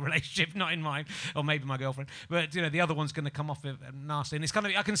case in your relationship, not in mine, or maybe my girlfriend. But, you know, the other one's going to come off nasty. And it's kind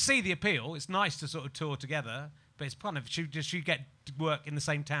of, I can see the appeal. It's nice to sort of tour together, but it's kind of, should you get to work in the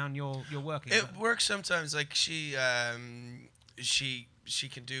same town you're working? It works sometimes. Like, she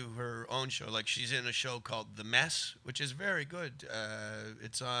can do her own show. Like, she's in a show called The Mess, which is very good.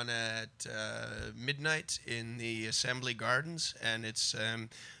 It's on at midnight in the Assembly Gardens, and it's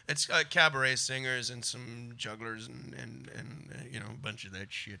cabaret singers and some jugglers and you know, a bunch of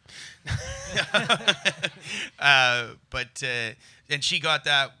that shit. And she got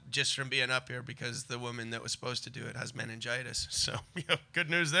that just from being up here because the woman that was supposed to do it has meningitis. So, you know, good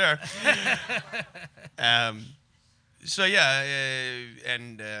news there. So yeah,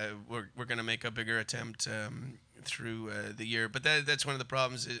 and we're gonna make a bigger attempt through the year. But that's one of the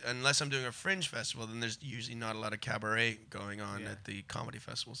problems. Unless I'm doing a fringe festival, then there's usually not a lot of cabaret going on at the comedy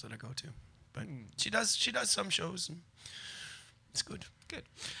festivals that I go to. But she does some shows, and it's good. Good.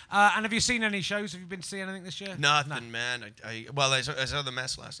 And have you seen any shows? Have you been to see anything this year? Nothing, man. I saw The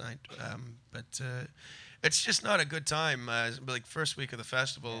Mess last night, but. It's just not a good time. Like first week of the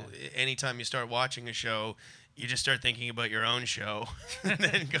festival, anytime you start watching a show, you just start thinking about your own show, and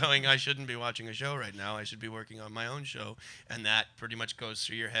then going, I shouldn't be watching a show right now. I should be working on my own show. And that pretty much goes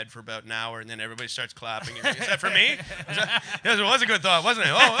through your head for about an hour, and then everybody starts clapping. Is that for me? Yes, it was a good thought, wasn't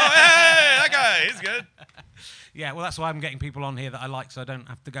it? Oh, hey, that guy, he's good. Yeah, well, that's why I'm getting people on here that I like, so I don't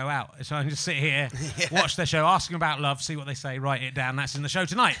have to go out. So I can just sit here, watch their show, ask them about love, see what they say, write it down. That's in the show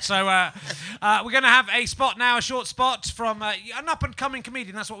tonight. So we're going to have a spot now, a short spot from an up-and-coming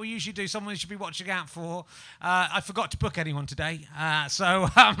comedian. That's what we usually do, someone you should be watching out for. I forgot to book anyone today. So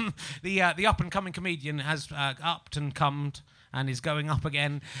the up-and-coming comedian has upped and cummed and is going up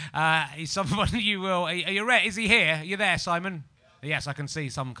again. He's someone you will... Are you ready? Is he here? Are you there, Simon? Yes, I can see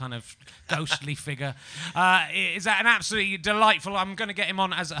some kind of ghostly figure. Is that an absolutely delightful? I'm going to get him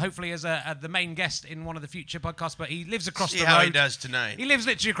on as hopefully as the main guest in one of the future podcasts. But he lives across the road. See how he does tonight. He lives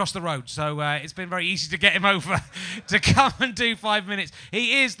literally across the road, so it's been very easy to get him over to come and do 5 minutes.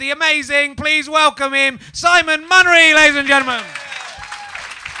 He is the amazing. Please welcome him, Simon Munnery, ladies and gentlemen.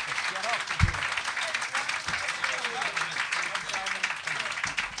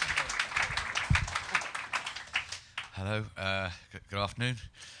 Hello, good afternoon.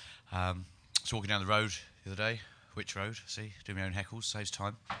 I was walking down the road the other day. Which road? See, do my own heckles, saves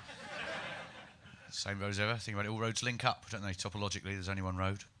time. Same road as ever. Think about it, all roads link up, don't they? Topologically, there's only one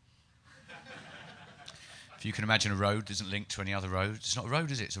road. If you can imagine a road that isn't linked to any other road, it's not a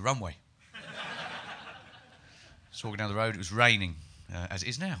road, is it? It's a runway. I was walking down the road, it was raining, as it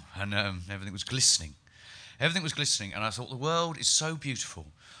is now, and everything was glistening. Everything was glistening, and I thought, the world is so beautiful.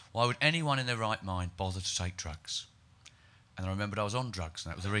 Why would anyone in their right mind bother to take drugs? And I remembered I was on drugs,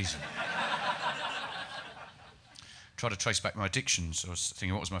 and that was the reason. Tried to trace back my addictions. I was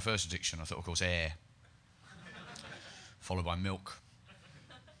thinking, what was my first addiction? I thought, of course, air. Followed by milk.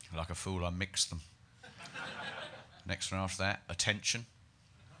 Like a fool, I mixed them. Next one after that, attention.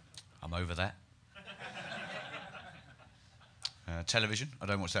 I'm over that. Television, I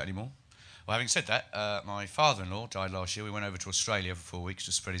don't watch that anymore. Well, having said that, my father-in-law died last year. We went over to Australia for 4 weeks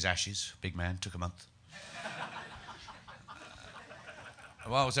to spread his ashes. Big man, took a month.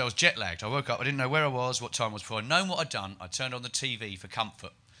 While I was there, I was jet-lagged. I woke up, I didn't know where I was, what time it was before. I'd known what I'd done. I turned on the TV for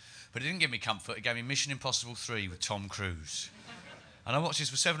comfort. But it didn't give me comfort. It gave me Mission Impossible 3 with Tom Cruise. And I watched this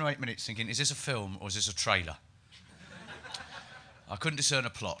for 7 or 8 minutes thinking, is this a film or is this a trailer? I couldn't discern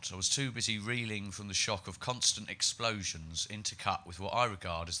a plot. I was too busy reeling from the shock of constant explosions intercut with what I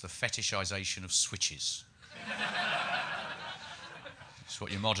regard as the fetishisation of switches. It's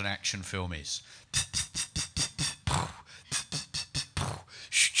what your modern action film is.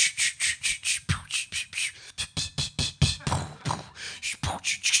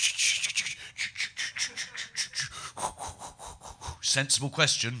 Sensible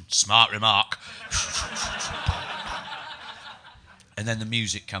question, smart remark. And then the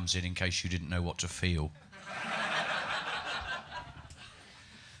music comes in case you didn't know what to feel.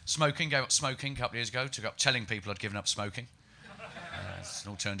 Smoking, gave up smoking a couple of years ago, took up telling people I'd given up smoking. It's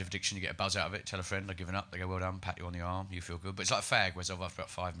an alternative addiction. You get a buzz out of it. Tell a friend, I've given up. They go, well done, pat you on the arm. You feel good. But it's like a fag, whereas after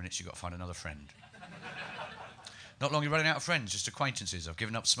about 5 minutes, you've got to find another friend. Not long, you're running out of friends, just acquaintances. I've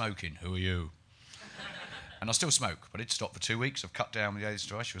given up smoking. Who are you? And I still smoke, but I did stop for 2 weeks. I've cut down with the AIDS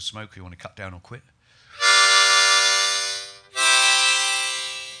strike. You're a smoker, you want to cut down or quit?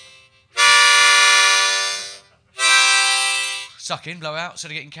 Suck in, blow out,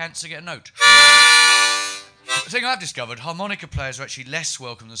 instead of getting cancer, get a note. The thing I've discovered, harmonica players are actually less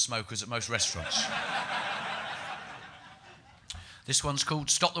welcome than smokers at most restaurants. This one's called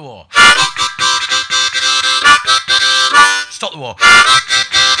Stop the War. Stop the war.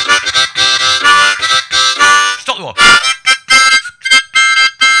 Stop the war.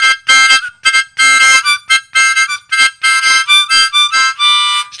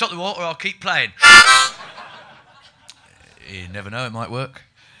 Stop the war or I'll keep playing. You never know, it might work.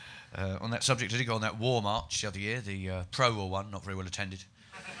 On that subject, I did go on that war march the other year, the pro-war one, not very well attended.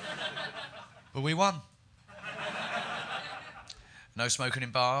 But we won. No smoking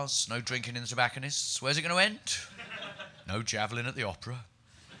in bars, no drinking in the tobacconists. Where's it going to end? No javelin at the opera.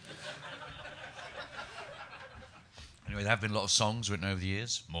 Anyway, there have been a lot of songs written over the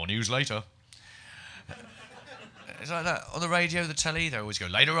years. More news later. It's like that. On the radio, the telly, they always go,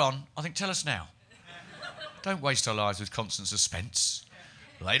 later on. I think, tell us now. Don't waste our lives with constant suspense.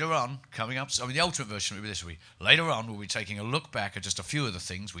 Later on, coming up, I mean, the ultimate version will be this week. Later on, we'll be taking a look back at just a few of the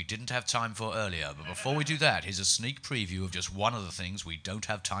things we didn't have time for earlier. But before we do that, here's a sneak preview of just one of the things we don't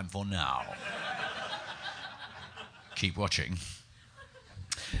have time for now. Keep watching.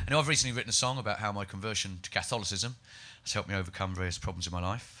 I know I've recently written a song about how my conversion to Catholicism has helped me overcome various problems in my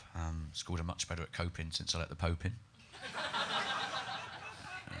life. Scored a much better at coping since I let the Pope in.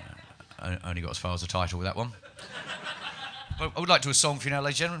 I only got as far as the title with that one. But I would like to do a song for you now,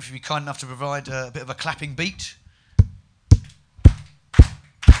 ladies and gentlemen, if you'd be kind enough to provide a bit of a clapping beat.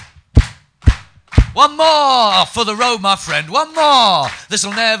 One more for the road, my friend. One more.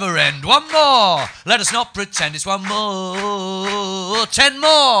 This'll never end. One more. Let us not pretend it's one more. 10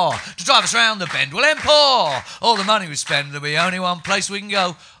 more to drive us round the bend. We'll then pour all the money we spend. There'll be only one place we can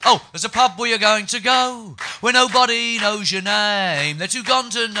go. Oh, there's a pub where you're going to go, where nobody knows your name. They're too gone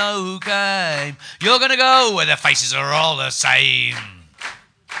to know who came. You're going to go where their faces are all the same.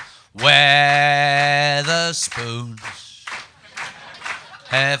 Where the spoons,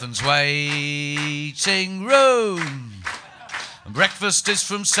 heaven's waiting room. And breakfast is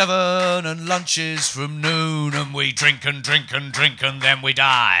from 7 and lunch is from noon. And we drink and drink and drink and then we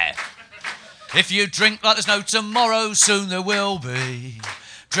die. If you drink like there's no tomorrow, soon there will be.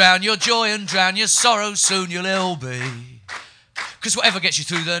 Drown your joy and drown your sorrow, soon you'll ill be. 'Cause whatever gets you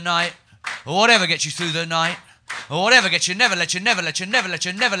through the night, or whatever gets you through the night, or whatever gets you, never let you, never let you, never let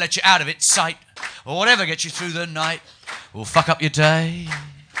you, never let you out of its sight, or whatever gets you through the night, will fuck up your day.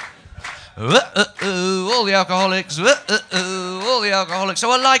 All the alcoholics, all the alcoholics.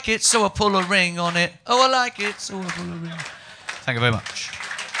 Oh, I like it, so I pull a ring on it. Oh, I like it, so I pull a ring. Thank you very much.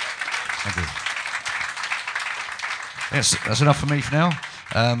 Thank you. Yes, that's enough for me for now.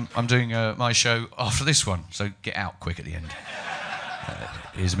 I'm doing my show after this one, so get out quick at the end.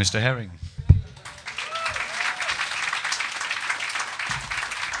 Here's Mr. Herring.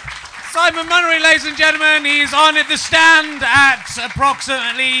 Simon Munnery, ladies and gentlemen, he's on at the stand at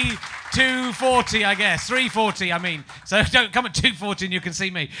approximately 2:40, I guess. 3:40, I mean. So don't come at 2:40 and you can see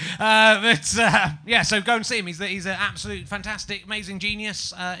me. Yeah, so go and see him. He's an absolute fantastic, amazing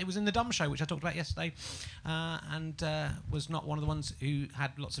genius. It was in the Dumb Show, which I talked about yesterday, and was not one of the ones who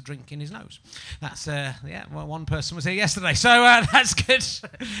had lots of drink in his nose. That's, yeah, well, one person was here yesterday, so that's good.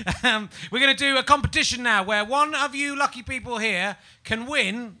 We're going to do a competition now where one of you lucky people here can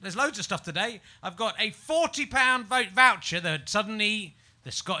win. There's loads of stuff today. I've got a £40 vote voucher that suddenly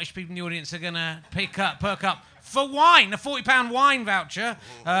the Scottish people in the audience are going to perk up for wine, a £40 wine voucher.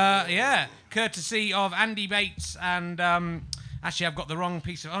 Yeah, courtesy of Andy Bates and... actually, I've got the wrong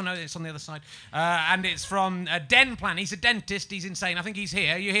piece of... Oh, no, it's on the other side. And it's from Denplan. He's a dentist. He's insane. I think he's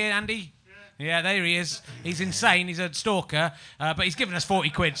here. Are you here, Andy? Yeah, there he is. He's insane. He's a stalker. But he's given us 40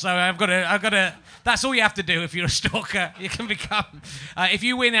 quid. So I've got to... That's all you have to do if you're a stalker. You can become... if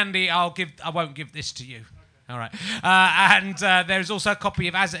you win, Andy, I won't give this to you. All right. And there's also a copy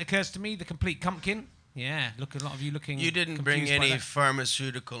of As It Occurs to Me, The Complete Cumpkin. Yeah, look, a lot of you looking... You didn't bring any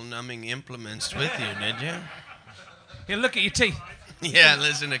pharmaceutical numbing implements with you, did you? Yeah, look at your teeth. Yeah,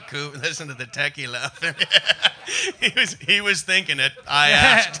 listen to the techie laughing. he was thinking it. I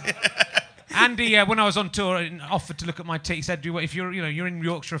asked. Andy, when I was on tour, offered to look at my teeth. He said, "If you're in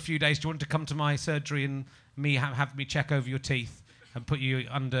Yorkshire a few days, do you want to come to my surgery and have me check over your teeth and put you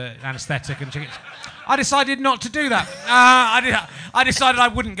under anaesthetic and check it?" I decided not to do that. I decided I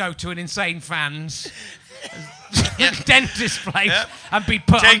wouldn't go to an insane fan's dentist place and be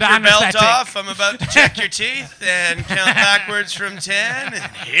put Take under your belt anaesthetic. off. I'm about to check your teeth and count backwards from 10.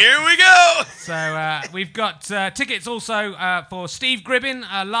 And here we go. So we've got tickets also for Steve Gribbin,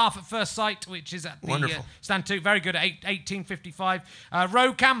 Laugh at First Sight, which is at the Wonderful. Stand 2, very good at 18:55.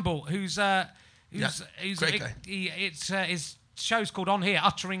 Ro Campbell, who's great guy. His show's called On Here,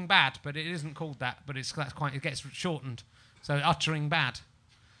 Uttering Bad, but it isn't called that. But it gets shortened, so Uttering Bad.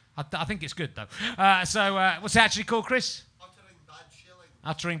 I think it's good though. What's it actually called, Chris? Uttering Bad Shillings.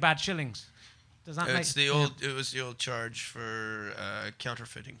 Uttering Bad Shillings. Does that make It was the old charge for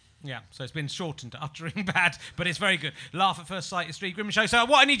counterfeiting. Yeah, so it's been shortened to Uttering Bad, but it's very good. Laugh at First Sight is Steve Gribbin Show. So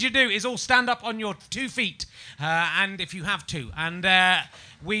what I need you to do is all stand up on your 2 feet, and if you have to, and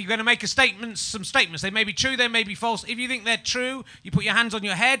we're going to make some statements. They may be true, they may be false. If you think they're true, you put your hands on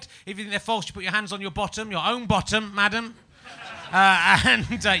your head. If you think they're false, you put your hands on your bottom, your own bottom, madam. And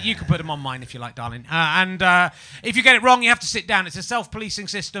you can put them on mine if you like, darling. If you get it wrong, you have to sit down. It's a self-policing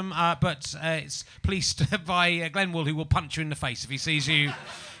system, but it's policed by Glenn Wool, who will punch you in the face if he sees you.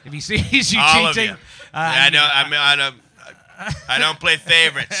 If he sees you All cheating. of you. I don't play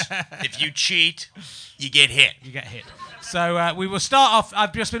favorites. If you cheat, you get hit. You get hit. So we will start off.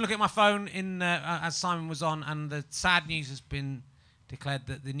 I've just been looking at my phone as Simon was on, and the sad news has been declared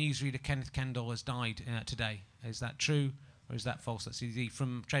that the newsreader Kenneth Kendall has died today. Is that true? Or is that false? That's easy.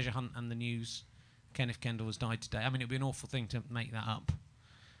 From Treasure Hunt and the News, Kenneth Kendall has died today. I mean, it would be an awful thing to make that up.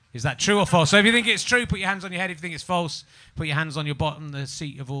 Is that true or false? So if you think it's true, put your hands on your head. If you think it's false, put your hands on your bottom. The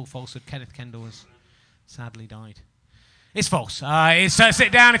seat of all falsehood. Kenneth Kendall has sadly died. It's false.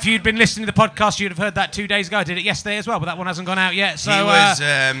 Sit down. If you'd been listening to the podcast, you'd have heard that 2 days ago. I did it yesterday as well, but that one hasn't gone out yet. So,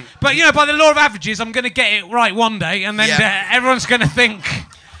 but by the law of averages, I'm going to get it right one day, and then everyone's going to think.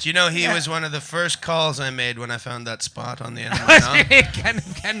 Do you know he was one of the first calls I made when I found that spot on the end of my arm?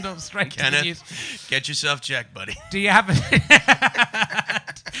 Kenneth Kendall, straight to the news. Get yourself checked, buddy. Do you have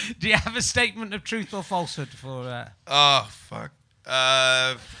a statement of truth or falsehood for? Oh fuck!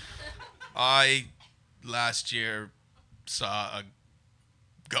 I last year saw a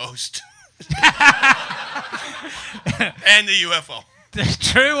ghost and the UFO.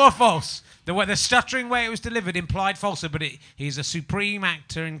 True or false? The stuttering way it was delivered implied falsehood, but he's a supreme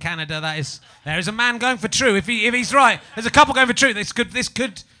actor in Canada. There is a man going for true. If he's right, there's a couple going for true. This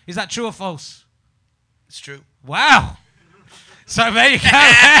could. Is that true or false? It's true. Wow. So there you go.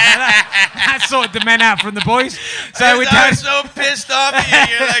 That sorted the men out from the boys. So I was so pissed off at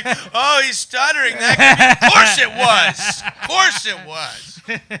you. You're like, oh, he's stuttering. Of course it was. Of course it was.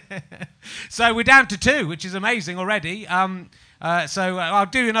 So we're down to 2, which is amazing already. I'll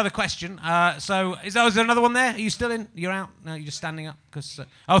do another question. Is there another one there? Are you still in? You're out? No, you're just standing up?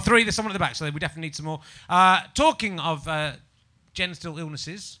 3, there's someone at the back, so we definitely need some more. Talking of genital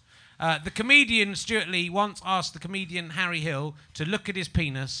illnesses, the comedian Stuart Lee once asked the comedian Harry Hill to look at his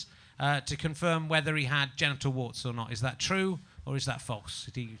penis to confirm whether he had genital warts or not. Is that true or is that false?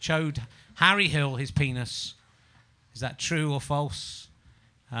 He showed Harry Hill his penis. Is that true or false?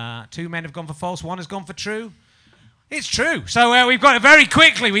 2 men have gone for false, 1 has gone for true. It's true. So we've got it very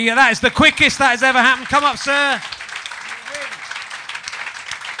quickly. That is the quickest that has ever happened. Come up, sir.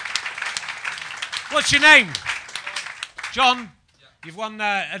 What's your name? John. You've won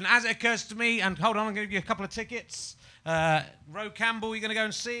an As It Occurs to Me. And hold on, I'm going to give you a couple of tickets. Ro Campbell, you're going to go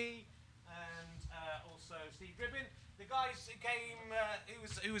and see. And also Steve Gribbin. The guys who came,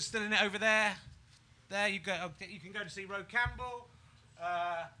 who was still in it over there. There you go. You can go to see Ro Campbell.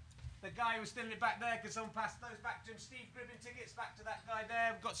 The guy who was still in it back there, can someone pass those back to him? Steve Gribbin tickets back to that guy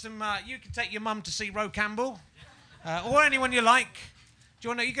there. We've got some. You can take your mum to see Ro Campbell, or anyone you like. Do you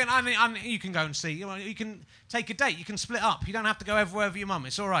want to? You can. You can go and see. You can take a date. You can split up. You don't have to go everywhere with your mum.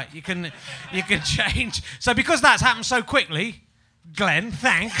 It's all right. You can change. So because that's happened so quickly, Glenn,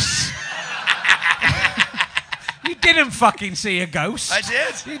 thanks. You didn't fucking see a ghost. I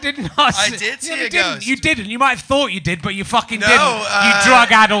did. You did not. I did see a ghost. You didn't. You might have thought you did, but you fucking didn't. No, You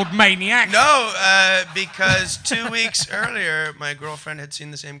drug-addled maniac. No, because 2 weeks earlier, my girlfriend had seen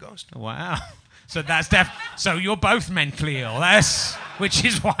the same ghost. Wow. So that's so you're both mentally ill. Which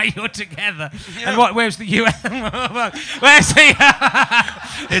is why you're together. Yeah. And where's the US? Where's the?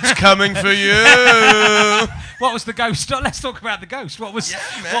 It's coming for you. What was the ghost? Let's talk about the ghost. What was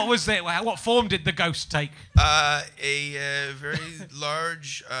it? What form did the ghost take? A very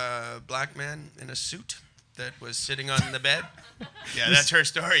large black man in a suit that was sitting on the bed. Yeah, that's her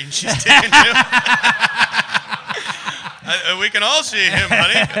story, and she's taken too. We can all see him,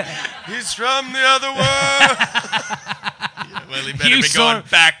 honey. He's from the other world. Well, he better You be saw- going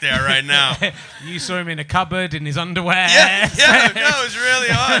back there right now. You saw him in a cupboard in his underwear. Yeah, no, it was really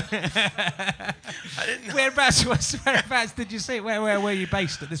odd. I didn't know. Whereabouts did you see it? Where were you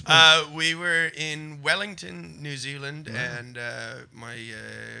based at this point? We were in Wellington, New Zealand, and my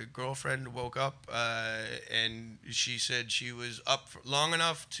girlfriend woke up and she said she was up for long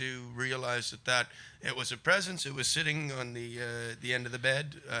enough to realize that it was a presence. It was sitting on the end of the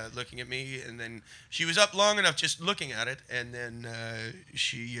bed, looking at me, and then she was up long enough just looking at it, and then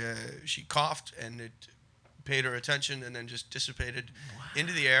she coughed, and it paid her attention, and then just dissipated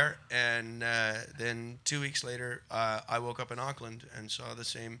into the air. And then 2 weeks later, I woke up in Auckland and saw the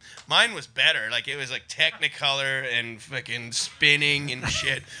same. Mine was better. Like, it was like Technicolor and fucking spinning and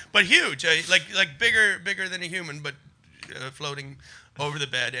shit, but huge, like bigger than a human, but floating over the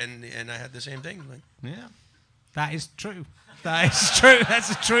bed, and I had the same thing. Like, Yeah, that is true. That is true.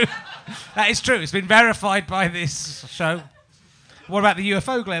 That's true. That is true. It's been verified by this show. What about the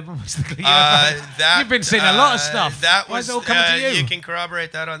UFO, Glenn? What's the UFO? You've been seeing a lot of stuff. That Why was is it all coming to you? You can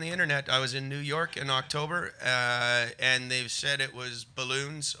corroborate that on the internet. I was in New York in October, and they've said it was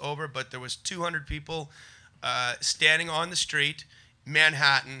balloons over, but there was 200 people standing on the street,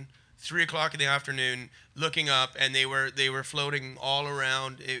 Manhattan, 3 o'clock in the afternoon, looking up, and they were floating all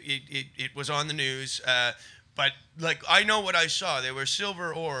around. It was on the news, but like, I know what I saw. They were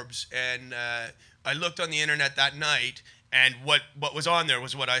silver orbs, and I looked on the internet that night, and what was on there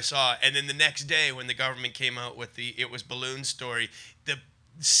was what I saw. And then the next day, when the government came out with the "it was balloon" story, the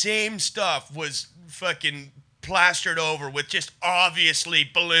same stuff was fucking plastered over with just obviously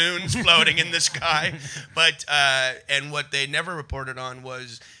balloons floating in the sky. But and what they never reported on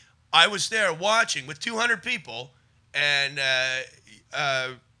was, I was there watching with 200 people, and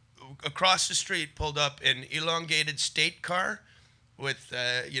across the street pulled up an elongated state car with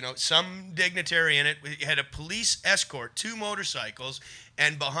some dignitary in it. We had a police escort, 2 motorcycles,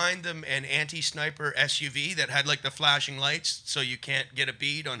 and behind them an anti-sniper SUV that had like the flashing lights so you can't get a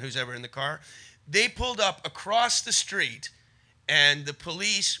bead on who's ever in the car. They pulled up across the street, and the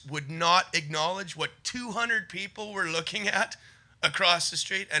police would not acknowledge what 200 people were looking at across the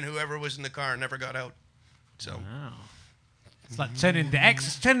street, and whoever was in the car never got out. So Wow. It's like turning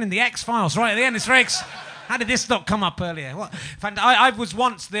the X-Files right at the end. It's very how did this not come up earlier? What? I was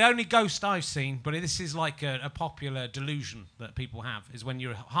once, the only ghost I've seen, but this is like a popular delusion that people have, is when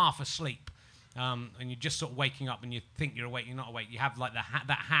you're half asleep and you're just sort of waking up and you think you're awake, you're not awake. You have like that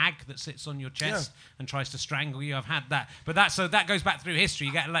hag that sits on your chest and tries to strangle you. I've had that. But that goes back through history.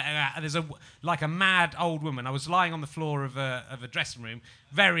 You get there's a mad old woman. I was lying on the floor of a dressing room,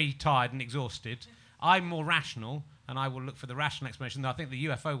 very tired and exhausted. I'm more rational, and I will look for the rational explanation. I think the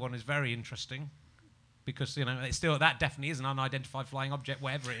UFO one is very interesting, because it's still, that definitely is an unidentified flying object,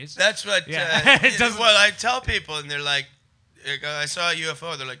 whatever it is. that's what. Well, I tell people, and they're like, "I saw a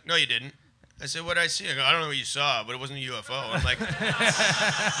UFO." They're like, "No, you didn't." I said, "What did I see?" I go, "I don't know what you saw, but it wasn't a UFO." I'm like,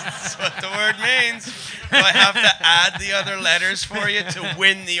 "That's what the word means." Do I have to add the other letters for you to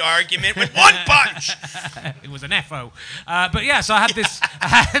win the argument with one punch? It was an FO. But yeah, so I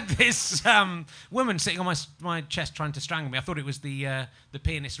had this woman sitting on my chest trying to strangle me. I thought it was the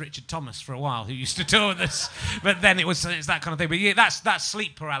pianist Richard Thomas for a while, who used to tour with us. But then it's that kind of thing. But yeah, that's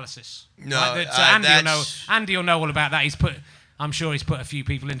sleep paralysis. No, right? Andy will know all about that. I'm sure he's put a few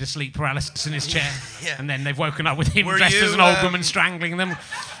people into sleep paralysis in his chair, and then they've woken up with him dressed as an old woman strangling them.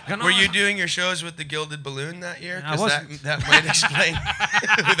 Were you doing your shows with the Gilded Balloon that year? I Because wasn't. that might explain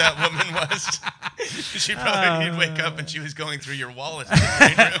who that woman was. She probably you'd wake up and she was going through your wallet in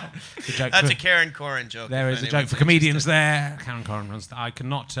the green room. That's a Karen Corrin joke. There is a joke for comedians there. Karen Corrin runs. I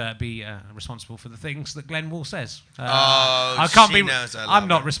cannot be responsible for the things that Glenn Wool says. I can't be. knows I love I'm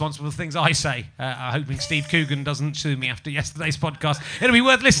not her. responsible for the things I say. I'm hoping Steve Coogan doesn't sue me after yesterday's podcast. It'll be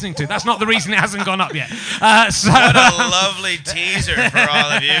worth listening to. That's not the reason it hasn't gone up yet. What a lovely teaser for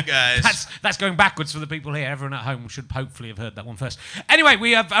all of you guys. That's going backwards for the people here. Everyone at home should hopefully have heard that one first. Anyway,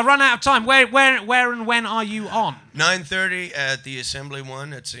 we have run out of time. Where and when are you on? 9:30 at the Assembly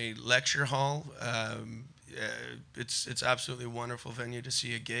One. It's a lecture hall. It's absolutely wonderful venue to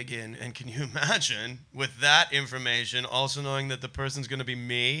see a gig in. And can you imagine, with that information, also knowing that the person's going to be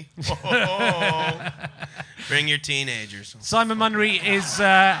me? Bring your teenagers. Simon Munnery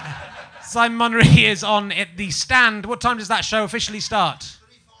is on at the Stand. What time does that show officially start?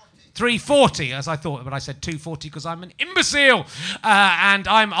 3:40, as I thought, but I said 2:40 because I'm an imbecile. And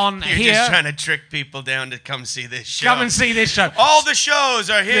I'm on You're here. just trying to trick people down to come see this show. Come and see this show. All the shows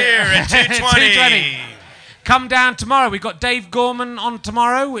are here at 2:20. come down tomorrow. We've got Dave Gorman on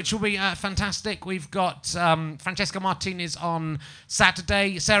tomorrow, which will be fantastic. We've got Francesca Martinez on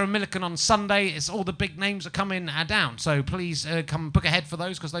Saturday, Sarah Millican on Sunday. It's all the big names are coming down. So please come book ahead for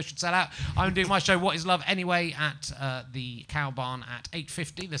those because those should sell out. I'm doing my show, What Is Love Anyway, at the Cow Barn at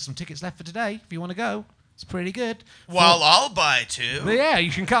 8:50. There's some tickets left for today if you want to go. It's pretty good. Well, I'll buy 2. But yeah,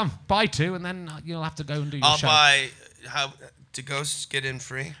 you can come. Buy 2 and then you'll have to go and do your show. I'll buy... Do ghosts get in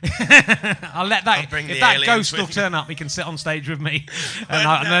free? I'll let that... bring if the that aliens ghost with will me. turn up, he can sit on stage with me. And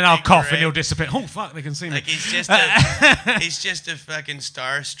Wouldn't then that I'll be cough and great? he'll disappear. Oh, fuck, they can see me. Like he's just a fucking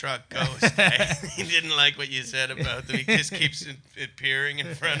starstruck ghost. Eh? He didn't like what you said about them. He just keeps appearing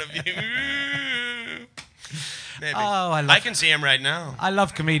in front of you. Maybe. Oh, I can see him right now. I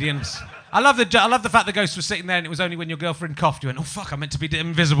love comedians. I love the fact the ghost was sitting there and it was only when your girlfriend coughed you went, oh fuck, I meant to be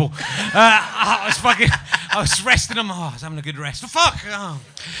invisible. I was resting on I was having a good rest. Fuck. Oh.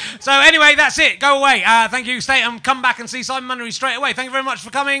 So anyway, that's it. Go away. Thank you. Stay and come back and see Simon Munnery straight away. Thank you very much for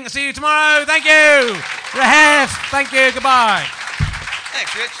coming. See you tomorrow. Thank you. Rahef. Thank you. Goodbye.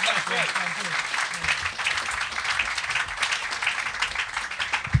 Thanks, Rich. That was great.